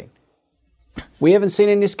 Scalping. We haven't seen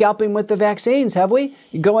any scalping with the vaccines, have we?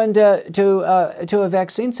 You go into to a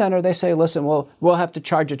vaccine center, they say, listen, we'll have to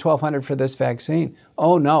charge you $1,200 for this vaccine.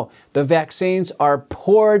 Oh no, the vaccines are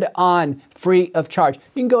poured on free of charge.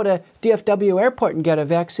 You can go to DFW Airport and get a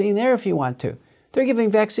vaccine there if you want to. They're giving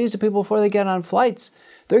vaccines to people before they get on flights.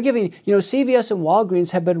 They're giving, CVS and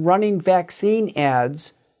Walgreens have been running vaccine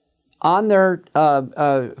ads on their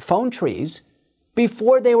phone trees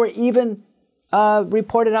before they were even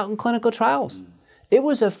reported out in clinical trials. It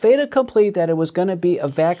was a fait accompli that it was going to be a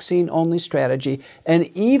vaccine-only strategy, and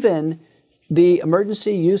even the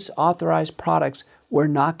emergency use authorized products were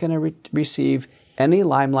not going to receive any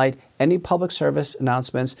limelight, any public service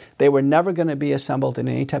announcements. They were never going to be assembled in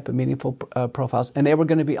any type of meaningful profiles, and they were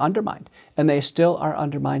going to be undermined. And they still are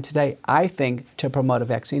undermined today, I think, to promote a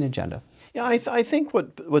vaccine agenda. Yeah, I think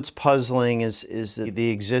what's puzzling is the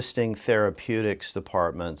existing therapeutics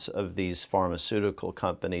departments of these pharmaceutical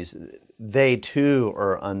companies. They too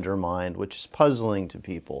are undermined, which is puzzling to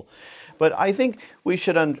people. But I think we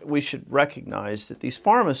should recognize that these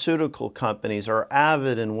pharmaceutical companies are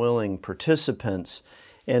avid and willing participants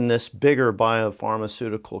in this bigger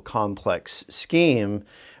biopharmaceutical complex scheme,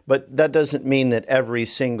 but that doesn't mean that every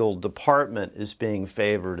single department is being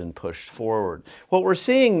favored and pushed forward. What we're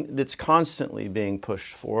seeing that's constantly being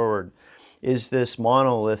pushed forward is this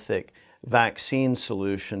monolithic vaccine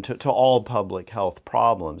solution to all public health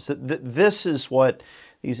problems. This is what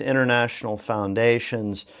these international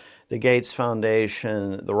foundations, the Gates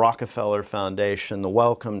Foundation, the Rockefeller Foundation, the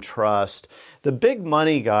Wellcome Trust, the big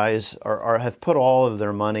money guys have put all of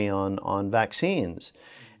their money on vaccines.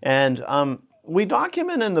 And we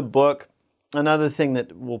document in the book another thing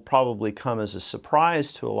that will probably come as a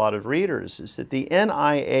surprise to a lot of readers is that the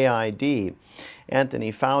NIAID,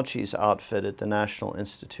 Anthony Fauci's outfit at the National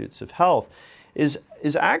Institutes of Health, is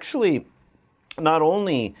actually not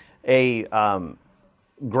only a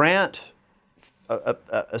grant,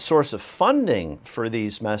 a source of funding for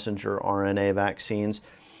these messenger RNA vaccines.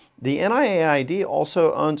 The NIAID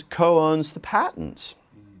also co-owns the patents.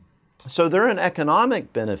 So they're an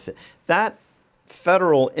economic benefit. That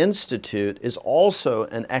federal institute is also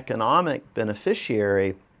an economic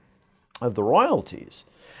beneficiary of the royalties.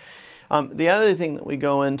 The other thing that we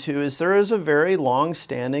go into is there is a very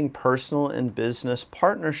long-standing personal and business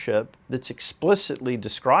partnership that's explicitly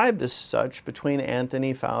described as such between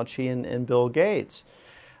Anthony Fauci and Bill Gates.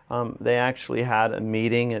 They actually had a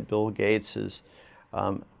meeting at Bill Gates's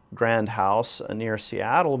grand house near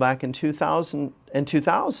Seattle back in 2000.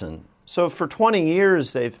 So for 20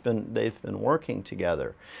 years they've been working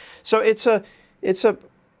together. So it's a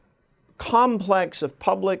complex of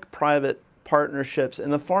public-private partnerships,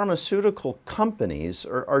 and the pharmaceutical companies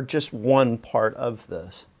are just one part of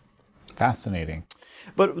this. Fascinating.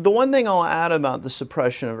 But the one thing I'll add about the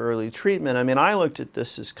suppression of early treatment, I looked at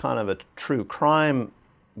this as kind of a true crime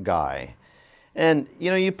guy. And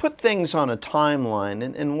you put things on a timeline,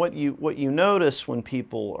 and what you notice when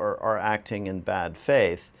people are acting in bad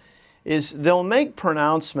faith is they'll make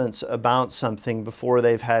pronouncements about something before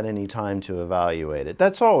they've had any time to evaluate it.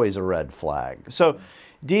 That's always a red flag. So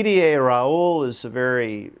Didier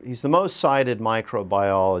Raoult he's the most cited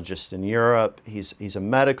microbiologist in Europe. He's a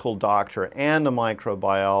medical doctor and a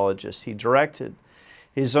microbiologist. He directed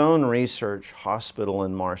his own research hospital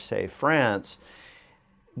in Marseille, France.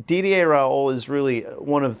 Didier Raoult is really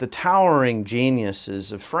one of the towering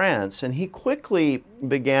geniuses of France, and he quickly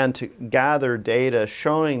began to gather data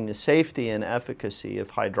showing the safety and efficacy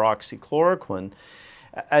of hydroxychloroquine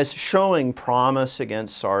as showing promise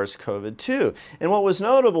against SARS-CoV-2. And what was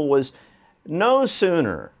notable was no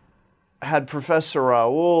sooner had Professor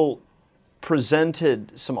Raoult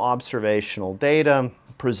presented some observational data,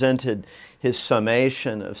 presented his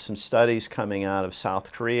summation of some studies coming out of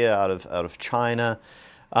South Korea, out of China.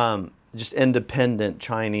 Just independent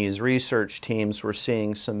Chinese research teams were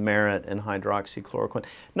seeing some merit in hydroxychloroquine.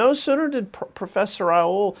 No sooner did Professor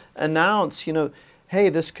Raoult announce, hey,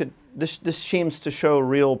 this seems to show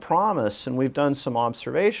real promise, and we've done some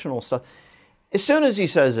observational stuff. As soon as he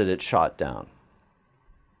says it, it's shot down.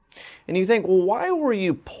 And you think, well, why were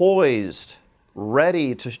you poised,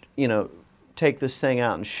 ready to, take this thing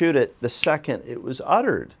out and shoot it the second it was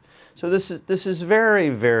uttered? So this is very,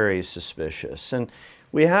 very suspicious. And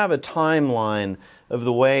we have a timeline of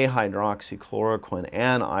the way hydroxychloroquine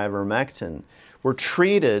and ivermectin were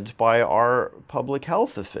treated by our public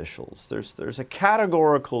health officials. There's a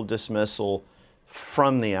categorical dismissal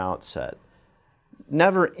from the outset.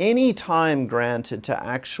 Never any time granted to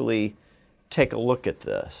actually take a look at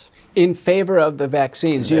this. In favor of the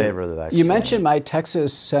vaccines. In favor of the vaccines. You mentioned my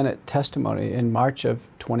Texas Senate testimony in March of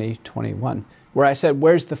 2021. where I said,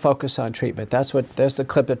 where's the focus on treatment? There's the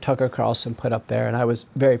clip that Tucker Carlson put up there, and I was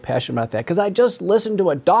very passionate about that because I just listened to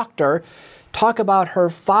a doctor talk about her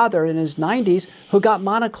father in his 90s who got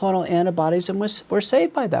monoclonal antibodies and were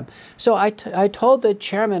saved by them. So I told the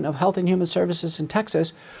chairman of Health and Human Services in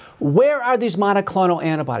Texas, where are these monoclonal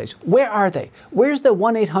antibodies? Where are they? Where's the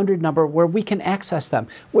 1-800 number where we can access them?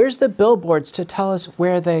 Where's the billboards to tell us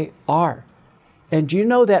where they are? And do you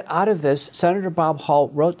know that out of this, Senator Bob Hall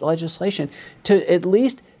wrote legislation to at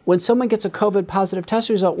least when someone gets a COVID positive test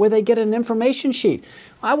result where they get an information sheet.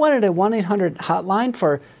 I wanted a 1-800 hotline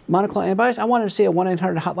for monoclonal antibodies. I wanted to see a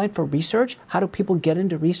 1-800 hotline for research. How do people get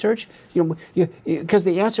into research? Because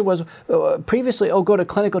the answer was previously, go to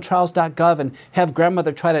clinicaltrials.gov and have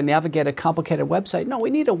grandmother try to navigate a complicated website. No, we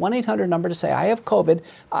need a 1-800 number to say, I have COVID.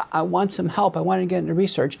 I want some help. I want to get into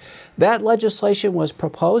research. That legislation was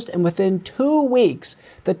proposed, and within 2 weeks,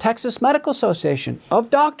 the Texas Medical Association of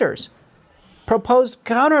Doctors proposed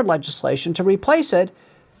counter legislation to replace it,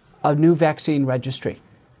 a new vaccine registry.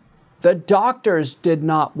 The doctors did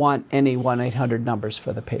not want any 1-800 numbers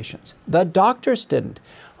for the patients. The doctors didn't.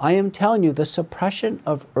 I am telling you, the suppression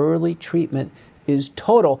of early treatment is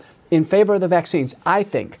total in favor of the vaccines, I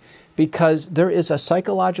think, because there is a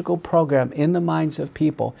psychological program in the minds of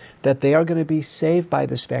people that they are going to be saved by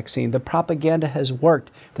this vaccine. The propaganda has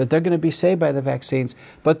worked, that they're going to be saved by the vaccines,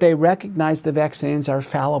 but they recognize the vaccines are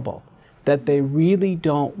fallible, that they really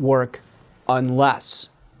don't work unless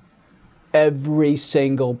every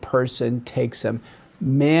single person takes them.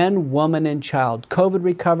 Man, woman, and child. COVID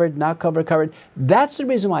recovered, not COVID recovered. That's the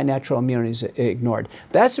reason why natural immunity is ignored.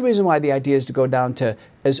 That's the reason why the idea is to go down to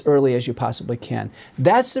as early as you possibly can.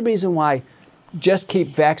 That's the reason why just keep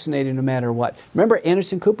vaccinating no matter what. Remember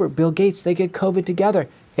Anderson Cooper, Bill Gates, they get COVID together.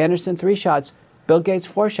 Anderson 3 shots, Bill Gates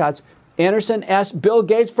 4 shots. Anderson asked Bill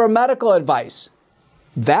Gates for medical advice.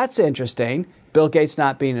 That's interesting. Bill Gates,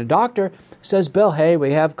 not being a doctor, says, Bill, hey,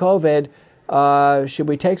 we have COVID. Should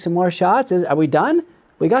we take some more shots? Are we done?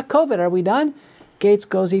 We got COVID. Are we done? Gates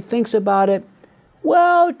goes, he thinks about it.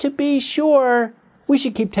 Well, to be sure, we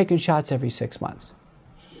should keep taking shots every 6 months.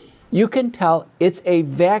 You can tell it's a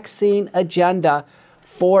vaccine agenda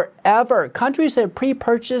forever. Countries have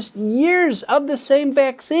pre-purchased years of the same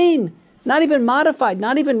vaccine, not even modified,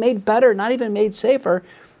 not even made better, not even made safer.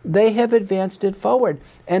 They have advanced it forward.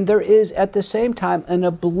 And there is, at the same time, an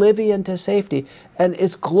oblivion to safety. And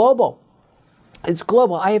it's global. It's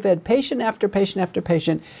global. I have had patient after patient after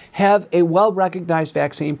patient have a well-recognized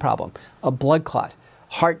vaccine problem, a blood clot,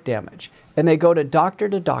 heart damage. And they go to doctor,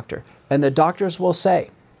 and the doctors will say,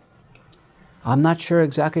 I'm not sure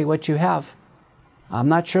exactly what you have. I'm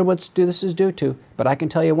not sure what this is due to, but I can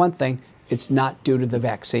tell you one thing, it's not due to the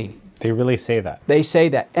vaccine. They really say that. They say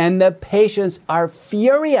that. And the patients are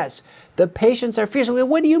furious. The patients are furious.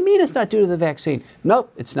 What do you mean it's not due to the vaccine?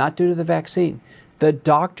 Nope, it's not due to the vaccine. The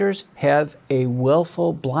doctors have a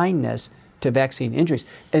willful blindness to vaccine injuries.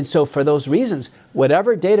 And so for those reasons,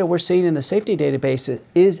 whatever data we're seeing in the safety database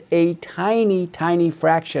is a tiny, tiny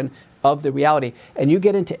fraction of the reality. And you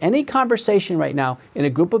get into any conversation right now in a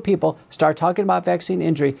group of people, start talking about vaccine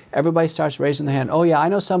injury, everybody starts raising their hand. Oh yeah, I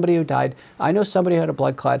know somebody who died. I know somebody who had a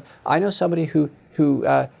blood clot. I know somebody who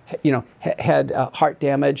had heart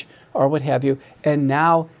damage or what have you. And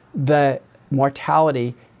now the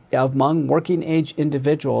mortality among working age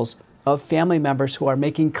individuals of family members who are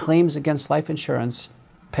making claims against life insurance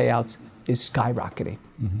payouts is skyrocketing.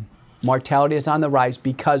 Mm-hmm. Mortality is on the rise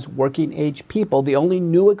because working age people, the only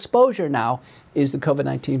new exposure now is the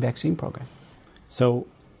COVID-19 vaccine program. So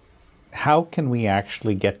how can we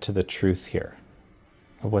actually get to the truth here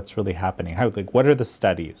of what's really happening? What are the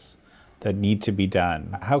studies that need to be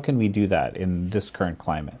done? How can we do that in this current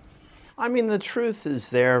climate? I mean, the truth is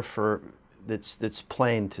there that's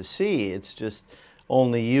plain to see. It's just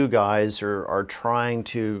only you guys are trying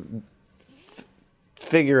to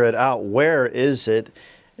figure it out. Where is it?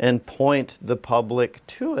 And point the public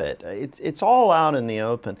to it. It's all out in the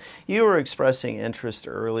open. You were expressing interest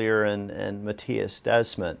earlier in Matthias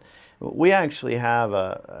Desmet. We actually have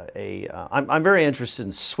I'm very interested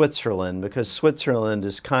in Switzerland because Switzerland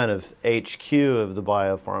is kind of HQ of the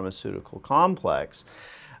biopharmaceutical complex.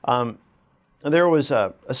 There was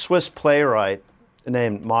a Swiss playwright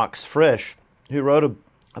named Max Frisch who wrote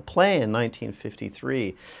a play in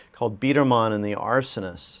 1953 called Biedermann and the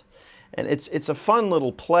Arsonists. And it's a fun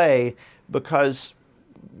little play because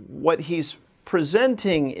what he's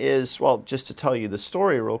presenting is, well, just to tell you the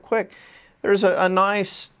story real quick, there's a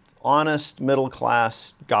nice, honest,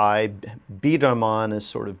 middle-class guy. Biedermann is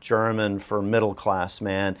sort of German for middle-class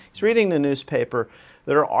man. He's reading the newspaper.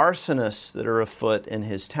 There are arsonists that are afoot in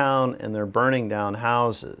his town, and they're burning down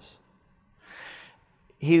houses.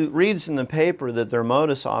 he reads in the paper that their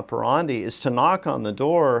modus operandi is to knock on the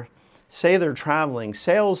door, say they're traveling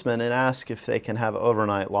salesmen, and ask if they can have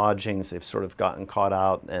overnight lodgings. They've sort of gotten caught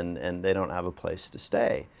out and they don't have a place to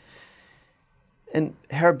stay. And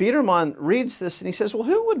Herr Biedermann reads this and he says, well,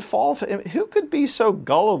 who could be so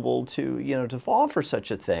gullible to fall for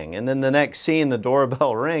such a thing? And then the next scene, the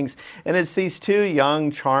doorbell rings, and it's these two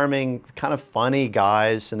young, charming, kind of funny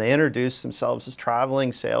guys, and they introduce themselves as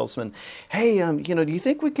traveling salesmen. Hey, do you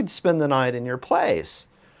think we could spend the night in your place?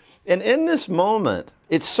 And in this moment,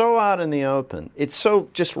 it's so out in the open, it's so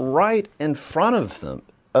just right in front of them,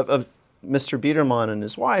 of Mr. Biedermann and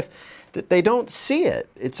his wife, that they don't see it.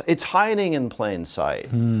 It's hiding in plain sight.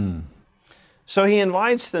 So he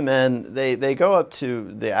invites them in. They go up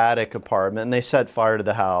to the attic apartment and they set fire to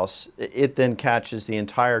the house. It then catches the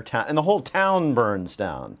entire town, and the whole town burns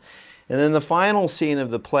down. And then the final scene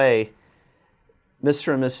of the play,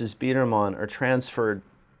 Mr. and Mrs. Biedermann are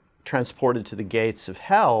transported to the gates of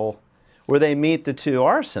hell, where they meet the two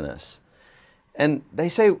arsonists. And they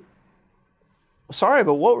say, sorry,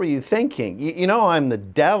 but what were you thinking? You know I'm the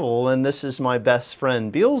devil and this is my best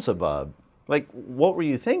friend Beelzebub. Like, what were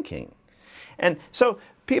you thinking? And so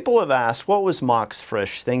people have asked, what was Max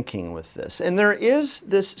Frisch thinking with this? And there is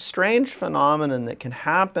this strange phenomenon that can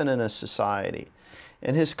happen in a society.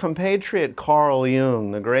 And his compatriot Carl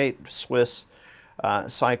Jung, the great Swiss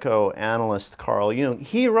psychoanalyst Carl Jung,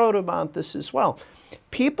 he wrote about this as well.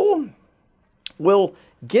 People will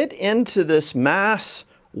get into this mass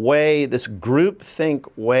way, this groupthink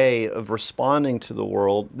way of responding to the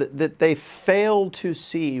world, that they fail to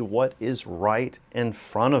see what is right in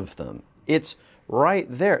front of them. It's right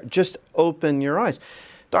there. Just open your eyes.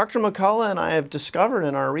 Dr. McCullough and I have discovered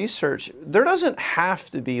in our research, there doesn't have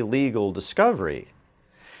to be legal discovery.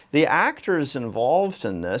 The actors involved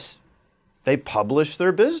in this, they publish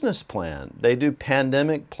their business plan. They do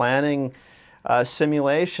pandemic planning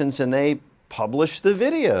simulations, and they publish the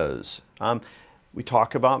videos. We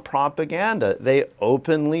talk about propaganda. They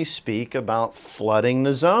openly speak about flooding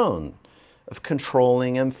the zone, of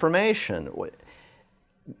controlling information,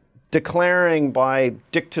 declaring by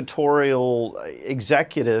dictatorial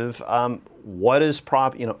executive what is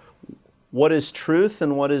what is truth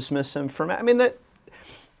and what is misinformation. I mean,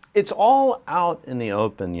 it's all out in the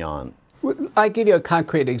open, Jan. I give you a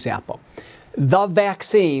concrete example. The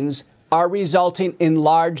vaccines are resulting in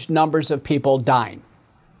large numbers of people dying.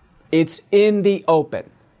 It's in the open.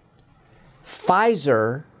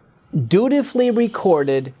 Pfizer dutifully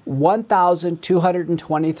recorded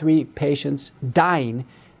 1,223 patients dying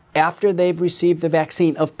after they've received the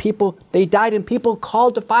vaccine. They died, and people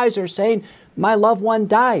called to Pfizer saying, my loved one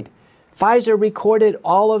died. Pfizer recorded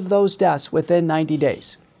all of those deaths within 90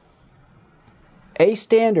 days. A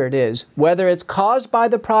standard is, whether it's caused by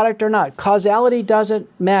the product or not, causality doesn't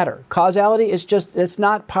matter. Causality is it's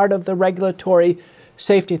not part of the regulatory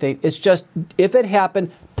safety thing. It's just, if it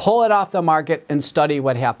happened, pull it off the market and study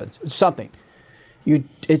what happens. It's something.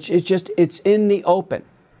 It's in the open.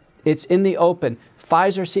 It's in the open.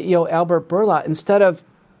 Pfizer CEO Albert Bourla, instead of,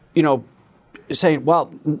 saying,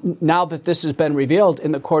 well, now that this has been revealed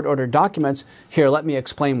in the court-ordered documents, here, let me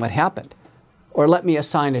explain what happened. Or let me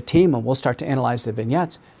assign a team and we'll start to analyze the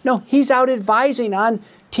vignettes. No, he's out advising on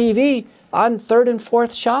TV on third and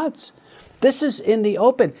fourth shots. This is in the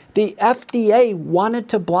open. The FDA wanted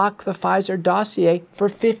to block the Pfizer dossier for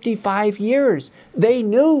 55 years. They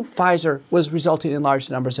knew Pfizer was resulting in large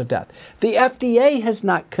numbers of death. The FDA has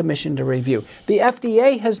not commissioned a review. The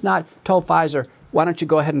FDA has not told Pfizer, why don't you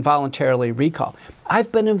go ahead and voluntarily recall?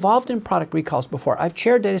 I've been involved in product recalls before. I've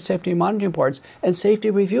chaired data safety monitoring boards and safety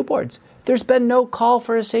review boards. There's been no call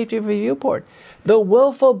for a safety review board. The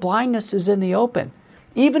willful blindness is in the open.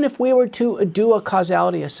 Even if we were to do a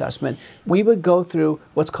causality assessment, we would go through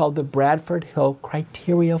what's called the Bradford Hill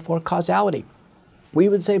criteria for causality. We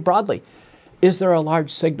would say broadly, is there a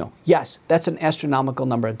large signal? Yes, that's an astronomical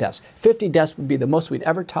number of deaths. 50 deaths would be the most we'd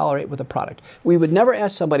ever tolerate with a product. We would never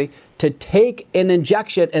ask somebody to take an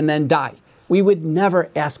injection and then die. We would never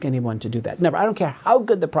ask anyone to do that. Never. I don't care how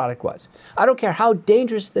good the product was. I don't care how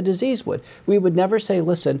dangerous the disease would. We would never say,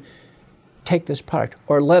 listen, take this product,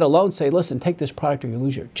 or let alone say, listen, take this product or you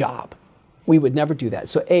lose your job. We would never do that.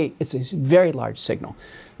 So A, it's a very large signal.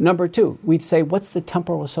 Number two, we'd say, what's the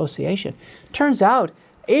temporal association? Turns out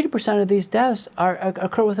 80% of these deaths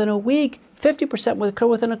occur within a week. 50% would occur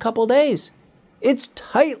within a couple days. It's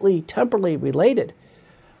tightly temporally related.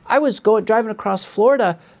 I was driving across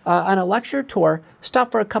Florida on a lecture tour,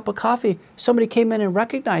 stopped for a cup of coffee. Somebody came in and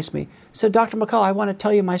recognized me. Said, Dr. McCullough, I want to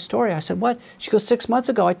tell you my story. I said, what? She goes, 6 months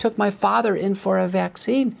ago, I took my father in for a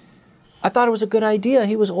vaccine. I thought it was a good idea.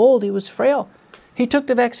 He was old. He was frail. He took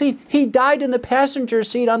the vaccine. He died in the passenger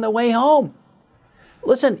seat on the way home.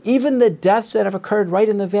 Listen, even the deaths that have occurred right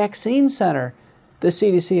in the vaccine center, the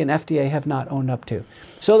CDC and FDA have not owned up to.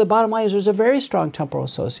 So the bottom line is there's a very strong temporal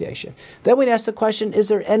association. Then we'd ask the question, is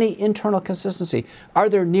there any internal consistency? Are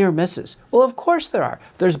there near misses? Well, of course there are.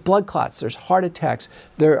 There's blood clots, there's heart attacks,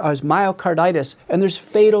 there is myocarditis, and there's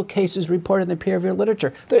fatal cases reported in the peer-reviewed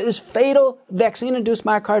literature. There is fatal vaccine-induced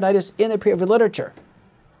myocarditis in the peer-reviewed literature.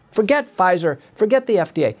 Forget Pfizer, forget the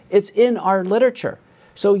FDA. It's in our literature.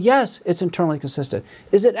 So yes, it's internally consistent.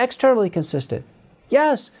 Is it externally consistent?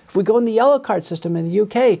 Yes. If we go in the yellow card system in the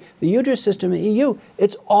UK, the UDRA system in the EU,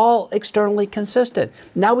 it's all externally consistent.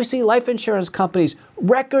 Now we see life insurance companies,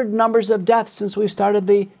 record numbers of deaths since we started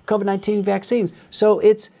the COVID-19 vaccines. So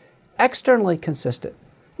it's externally consistent.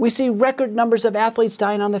 We see record numbers of athletes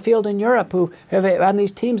dying on the field in Europe who have on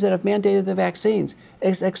these teams that have mandated the vaccines.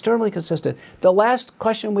 It's externally consistent. The last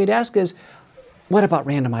question we'd ask is, what about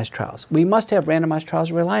randomized trials? We must have randomized trials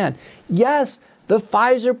to rely on. Yes, the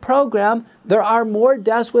Pfizer program, there are more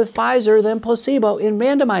deaths with Pfizer than placebo in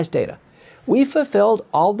randomized data. We fulfilled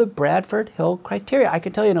all the Bradford-Hill criteria. I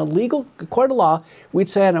can tell you in a legal court of law, we'd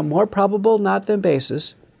say on a more probable not than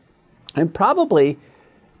basis, and probably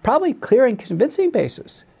clear and convincing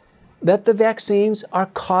basis, that the vaccines are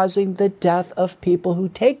causing the death of people who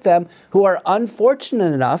take them, who are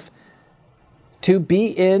unfortunate enough to be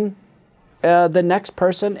in the next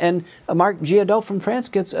person, and Marc Giardot from France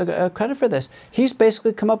gets credit for this. He's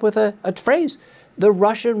basically come up with a phrase, the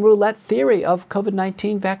Russian roulette theory of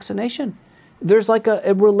COVID-19 vaccination. There's like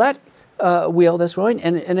a roulette wheel that's going,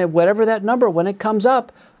 and whatever that number, when it comes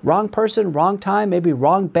up, wrong person, wrong time, maybe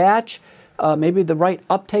wrong batch, maybe the right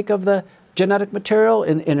uptake of the genetic material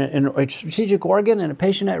in a strategic organ in a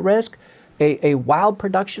patient at risk, a wild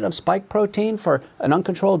production of spike protein for an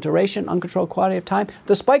uncontrolled duration, uncontrolled quantity of time.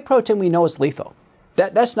 The spike protein we know is lethal.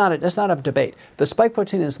 That's not a debate. The spike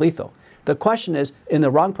protein is lethal. The question is, in the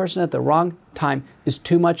wrong person at the wrong time is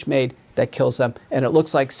too much made that kills them. And it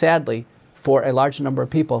looks like, sadly, for a large number of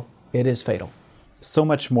people, it is fatal. So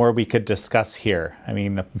much more we could discuss here. I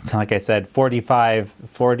mean, like I said, 45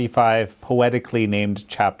 poetically named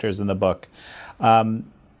chapters in the book.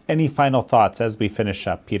 Any final thoughts as we finish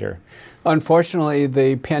up, Peter? Unfortunately,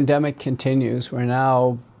 the pandemic continues. We're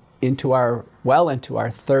now into our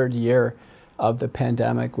third year of the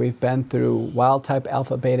pandemic. We've been through wild type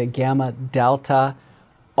alpha, beta, gamma, delta,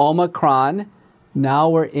 Omicron. Now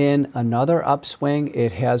we're in another upswing.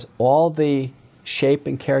 It has all the shape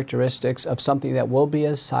and characteristics of something that will be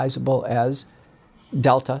as sizable as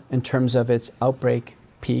Delta in terms of its outbreak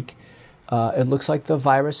peak. It looks like the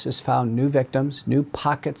virus has found new victims, new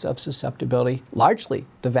pockets of susceptibility, largely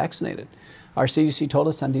the vaccinated. Our CDC told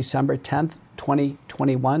us on December 10th,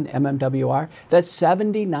 2021, MMWR, that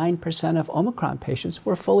 79% of Omicron patients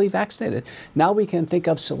were fully vaccinated. Now we can think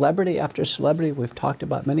of celebrity after celebrity. We've talked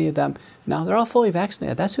about many of them. Now they're all fully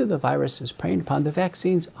vaccinated. That's who the virus is preying upon. The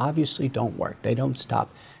vaccines obviously don't work. They don't stop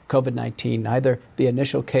COVID-19, neither the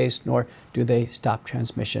initial case nor do they stop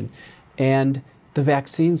transmission. And the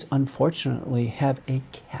vaccines, unfortunately, have a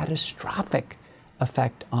catastrophic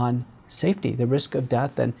effect on safety, the risk of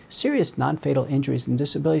death, and serious non-fatal injuries and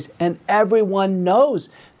disabilities. And everyone knows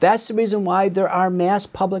that's the reason why there are mass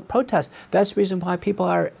public protests. That's the reason why people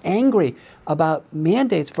are angry about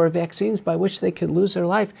mandates for vaccines by which they could lose their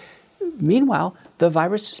life. Meanwhile, the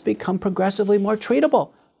virus has become progressively more treatable.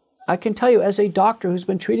 I can tell you, as a doctor who's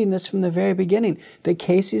been treating this from the very beginning, the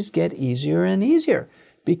cases get easier and easier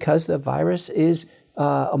because the virus is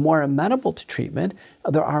more amenable to treatment.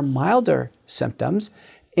 There are milder symptoms,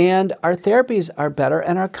 and our therapies are better,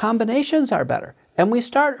 and our combinations are better. And we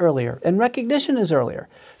start earlier, and recognition is earlier.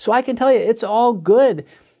 So I can tell you, it's all good.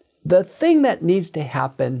 The thing that needs to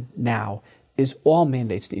happen now is all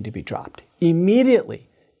mandates need to be dropped. Immediately,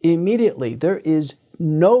 there is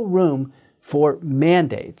no room for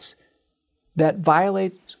mandates that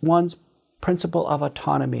violate one's principle of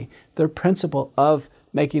autonomy, their principle of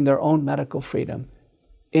making their own medical freedom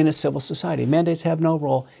in a civil society. Mandates have no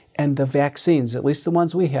role, and the vaccines, at least the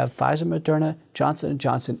ones we have, Pfizer, Moderna, Johnson &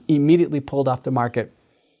 Johnson, immediately pulled off the market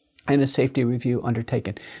and a safety review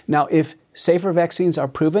undertaken. Now, if safer vaccines are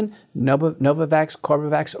proven, Novavax,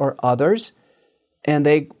 Corbevax, or others, and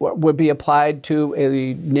they would be applied to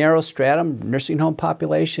a narrow stratum, nursing home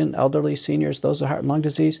population, elderly, seniors, those with heart and lung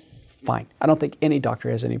disease, fine. I don't think any doctor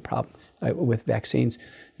has any problem with vaccines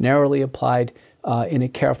narrowly applied in a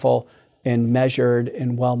careful and measured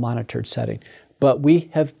and well-monitored setting. But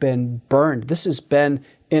we have been burned. This has been,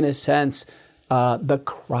 in a sense, the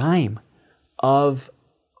crime of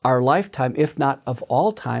our lifetime, if not of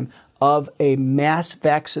all time, of a mass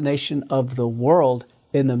vaccination of the world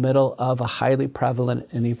in the middle of a highly prevalent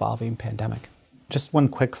and evolving pandemic. Just one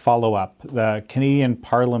quick follow-up. The Canadian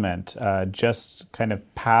Parliament just kind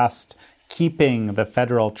of passed keeping the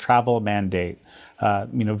federal travel mandate,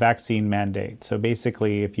 vaccine mandate. So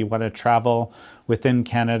basically, if you want to travel within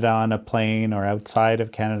Canada on a plane or outside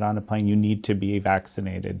of Canada on a plane, you need to be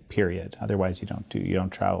vaccinated, period. Otherwise, you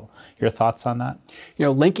don't travel. Your thoughts on that?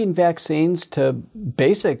 Linking vaccines to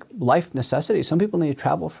basic life necessities. Some people need to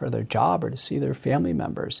travel for their job or to see their family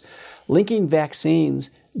members. Linking vaccines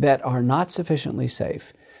that are not sufficiently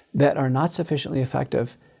safe, that are not sufficiently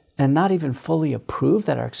effective, and not even fully approved,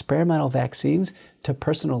 that are experimental vaccines, to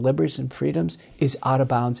personal liberties and freedoms is out of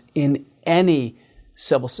bounds in any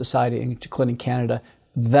civil society, including Canada.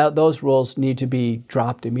 Those rules need to be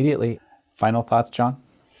dropped immediately. Final thoughts, John?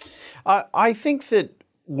 I think that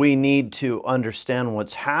we need to understand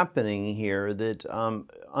what's happening here, that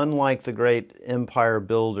unlike the great empire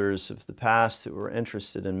builders of the past that were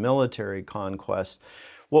interested in military conquest,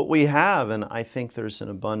 what we have, and I think there's an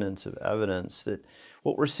abundance of evidence, that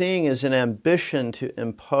what we're seeing is an ambition to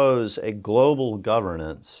impose a global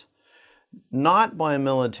governance, not by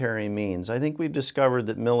military means. I think we've discovered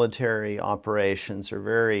that military operations are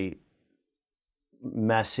very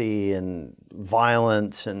messy and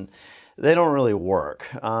violent, and they don't really work.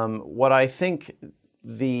 What I think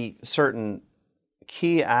the certain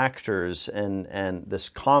key actors and this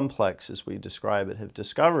complex, as we describe it, have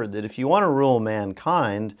discovered that if you want to rule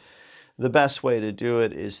mankind, the best way to do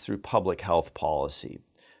it is through public health policy.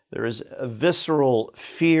 There is a visceral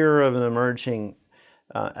fear of an emerging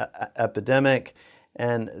epidemic,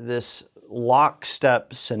 and this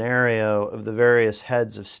lockstep scenario of the various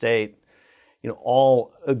heads of state,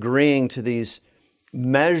 all agreeing to these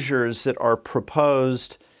measures that are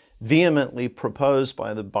vehemently proposed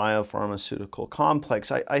by the biopharmaceutical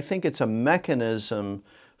complex. I think it's a mechanism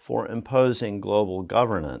for imposing global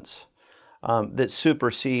governance that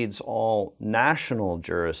supersedes all national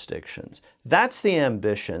jurisdictions. That's the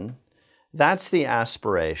ambition, that's the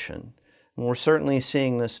aspiration. And we're certainly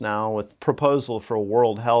seeing this now with proposal for a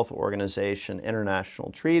World Health Organization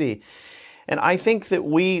international treaty. And I think that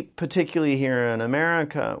we, particularly here in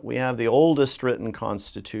America, we have the oldest written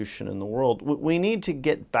constitution in the world. We need to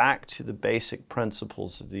get back to the basic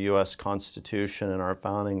principles of the U.S. Constitution and our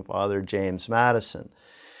founding father, James Madison.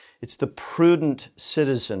 It's the prudent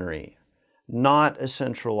citizenry, not a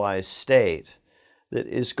centralized state, that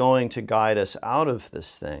is going to guide us out of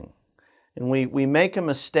this thing. And we make a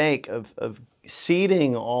mistake of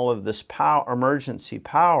ceding all of this emergency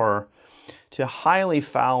power to highly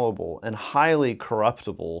fallible and highly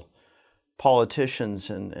corruptible politicians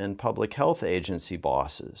and public health agency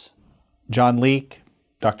bosses. John Leake,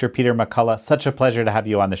 Dr. Peter McCullough, such a pleasure to have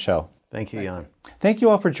you on the show. Thank you, Jan. Thank you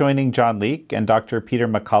all for joining John Leake and Dr. Peter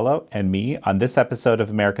McCullough and me on this episode of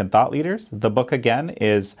American Thought Leaders. The book again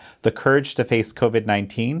is The Courage to Face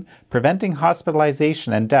COVID-19, Preventing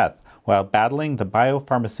Hospitalization and Death While Battling the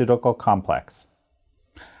Biopharmaceutical Complex.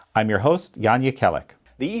 I'm your host, Jan Jekielek.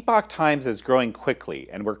 The Epoch Times is growing quickly,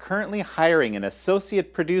 and we're currently hiring an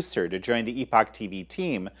associate producer to join the Epoch TV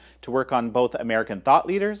team to work on both American Thought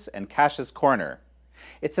Leaders and Cash's Corner.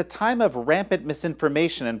 It's a time of rampant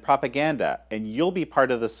misinformation and propaganda, and you'll be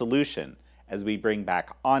part of the solution as we bring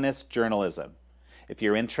back honest journalism. If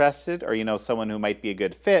you're interested or you know someone who might be a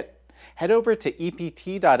good fit, head over to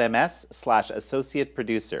ept.ms/associate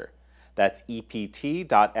producer. That's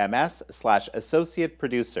ept.ms/associate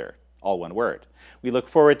producer, all one word. We look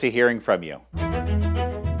forward to hearing from you.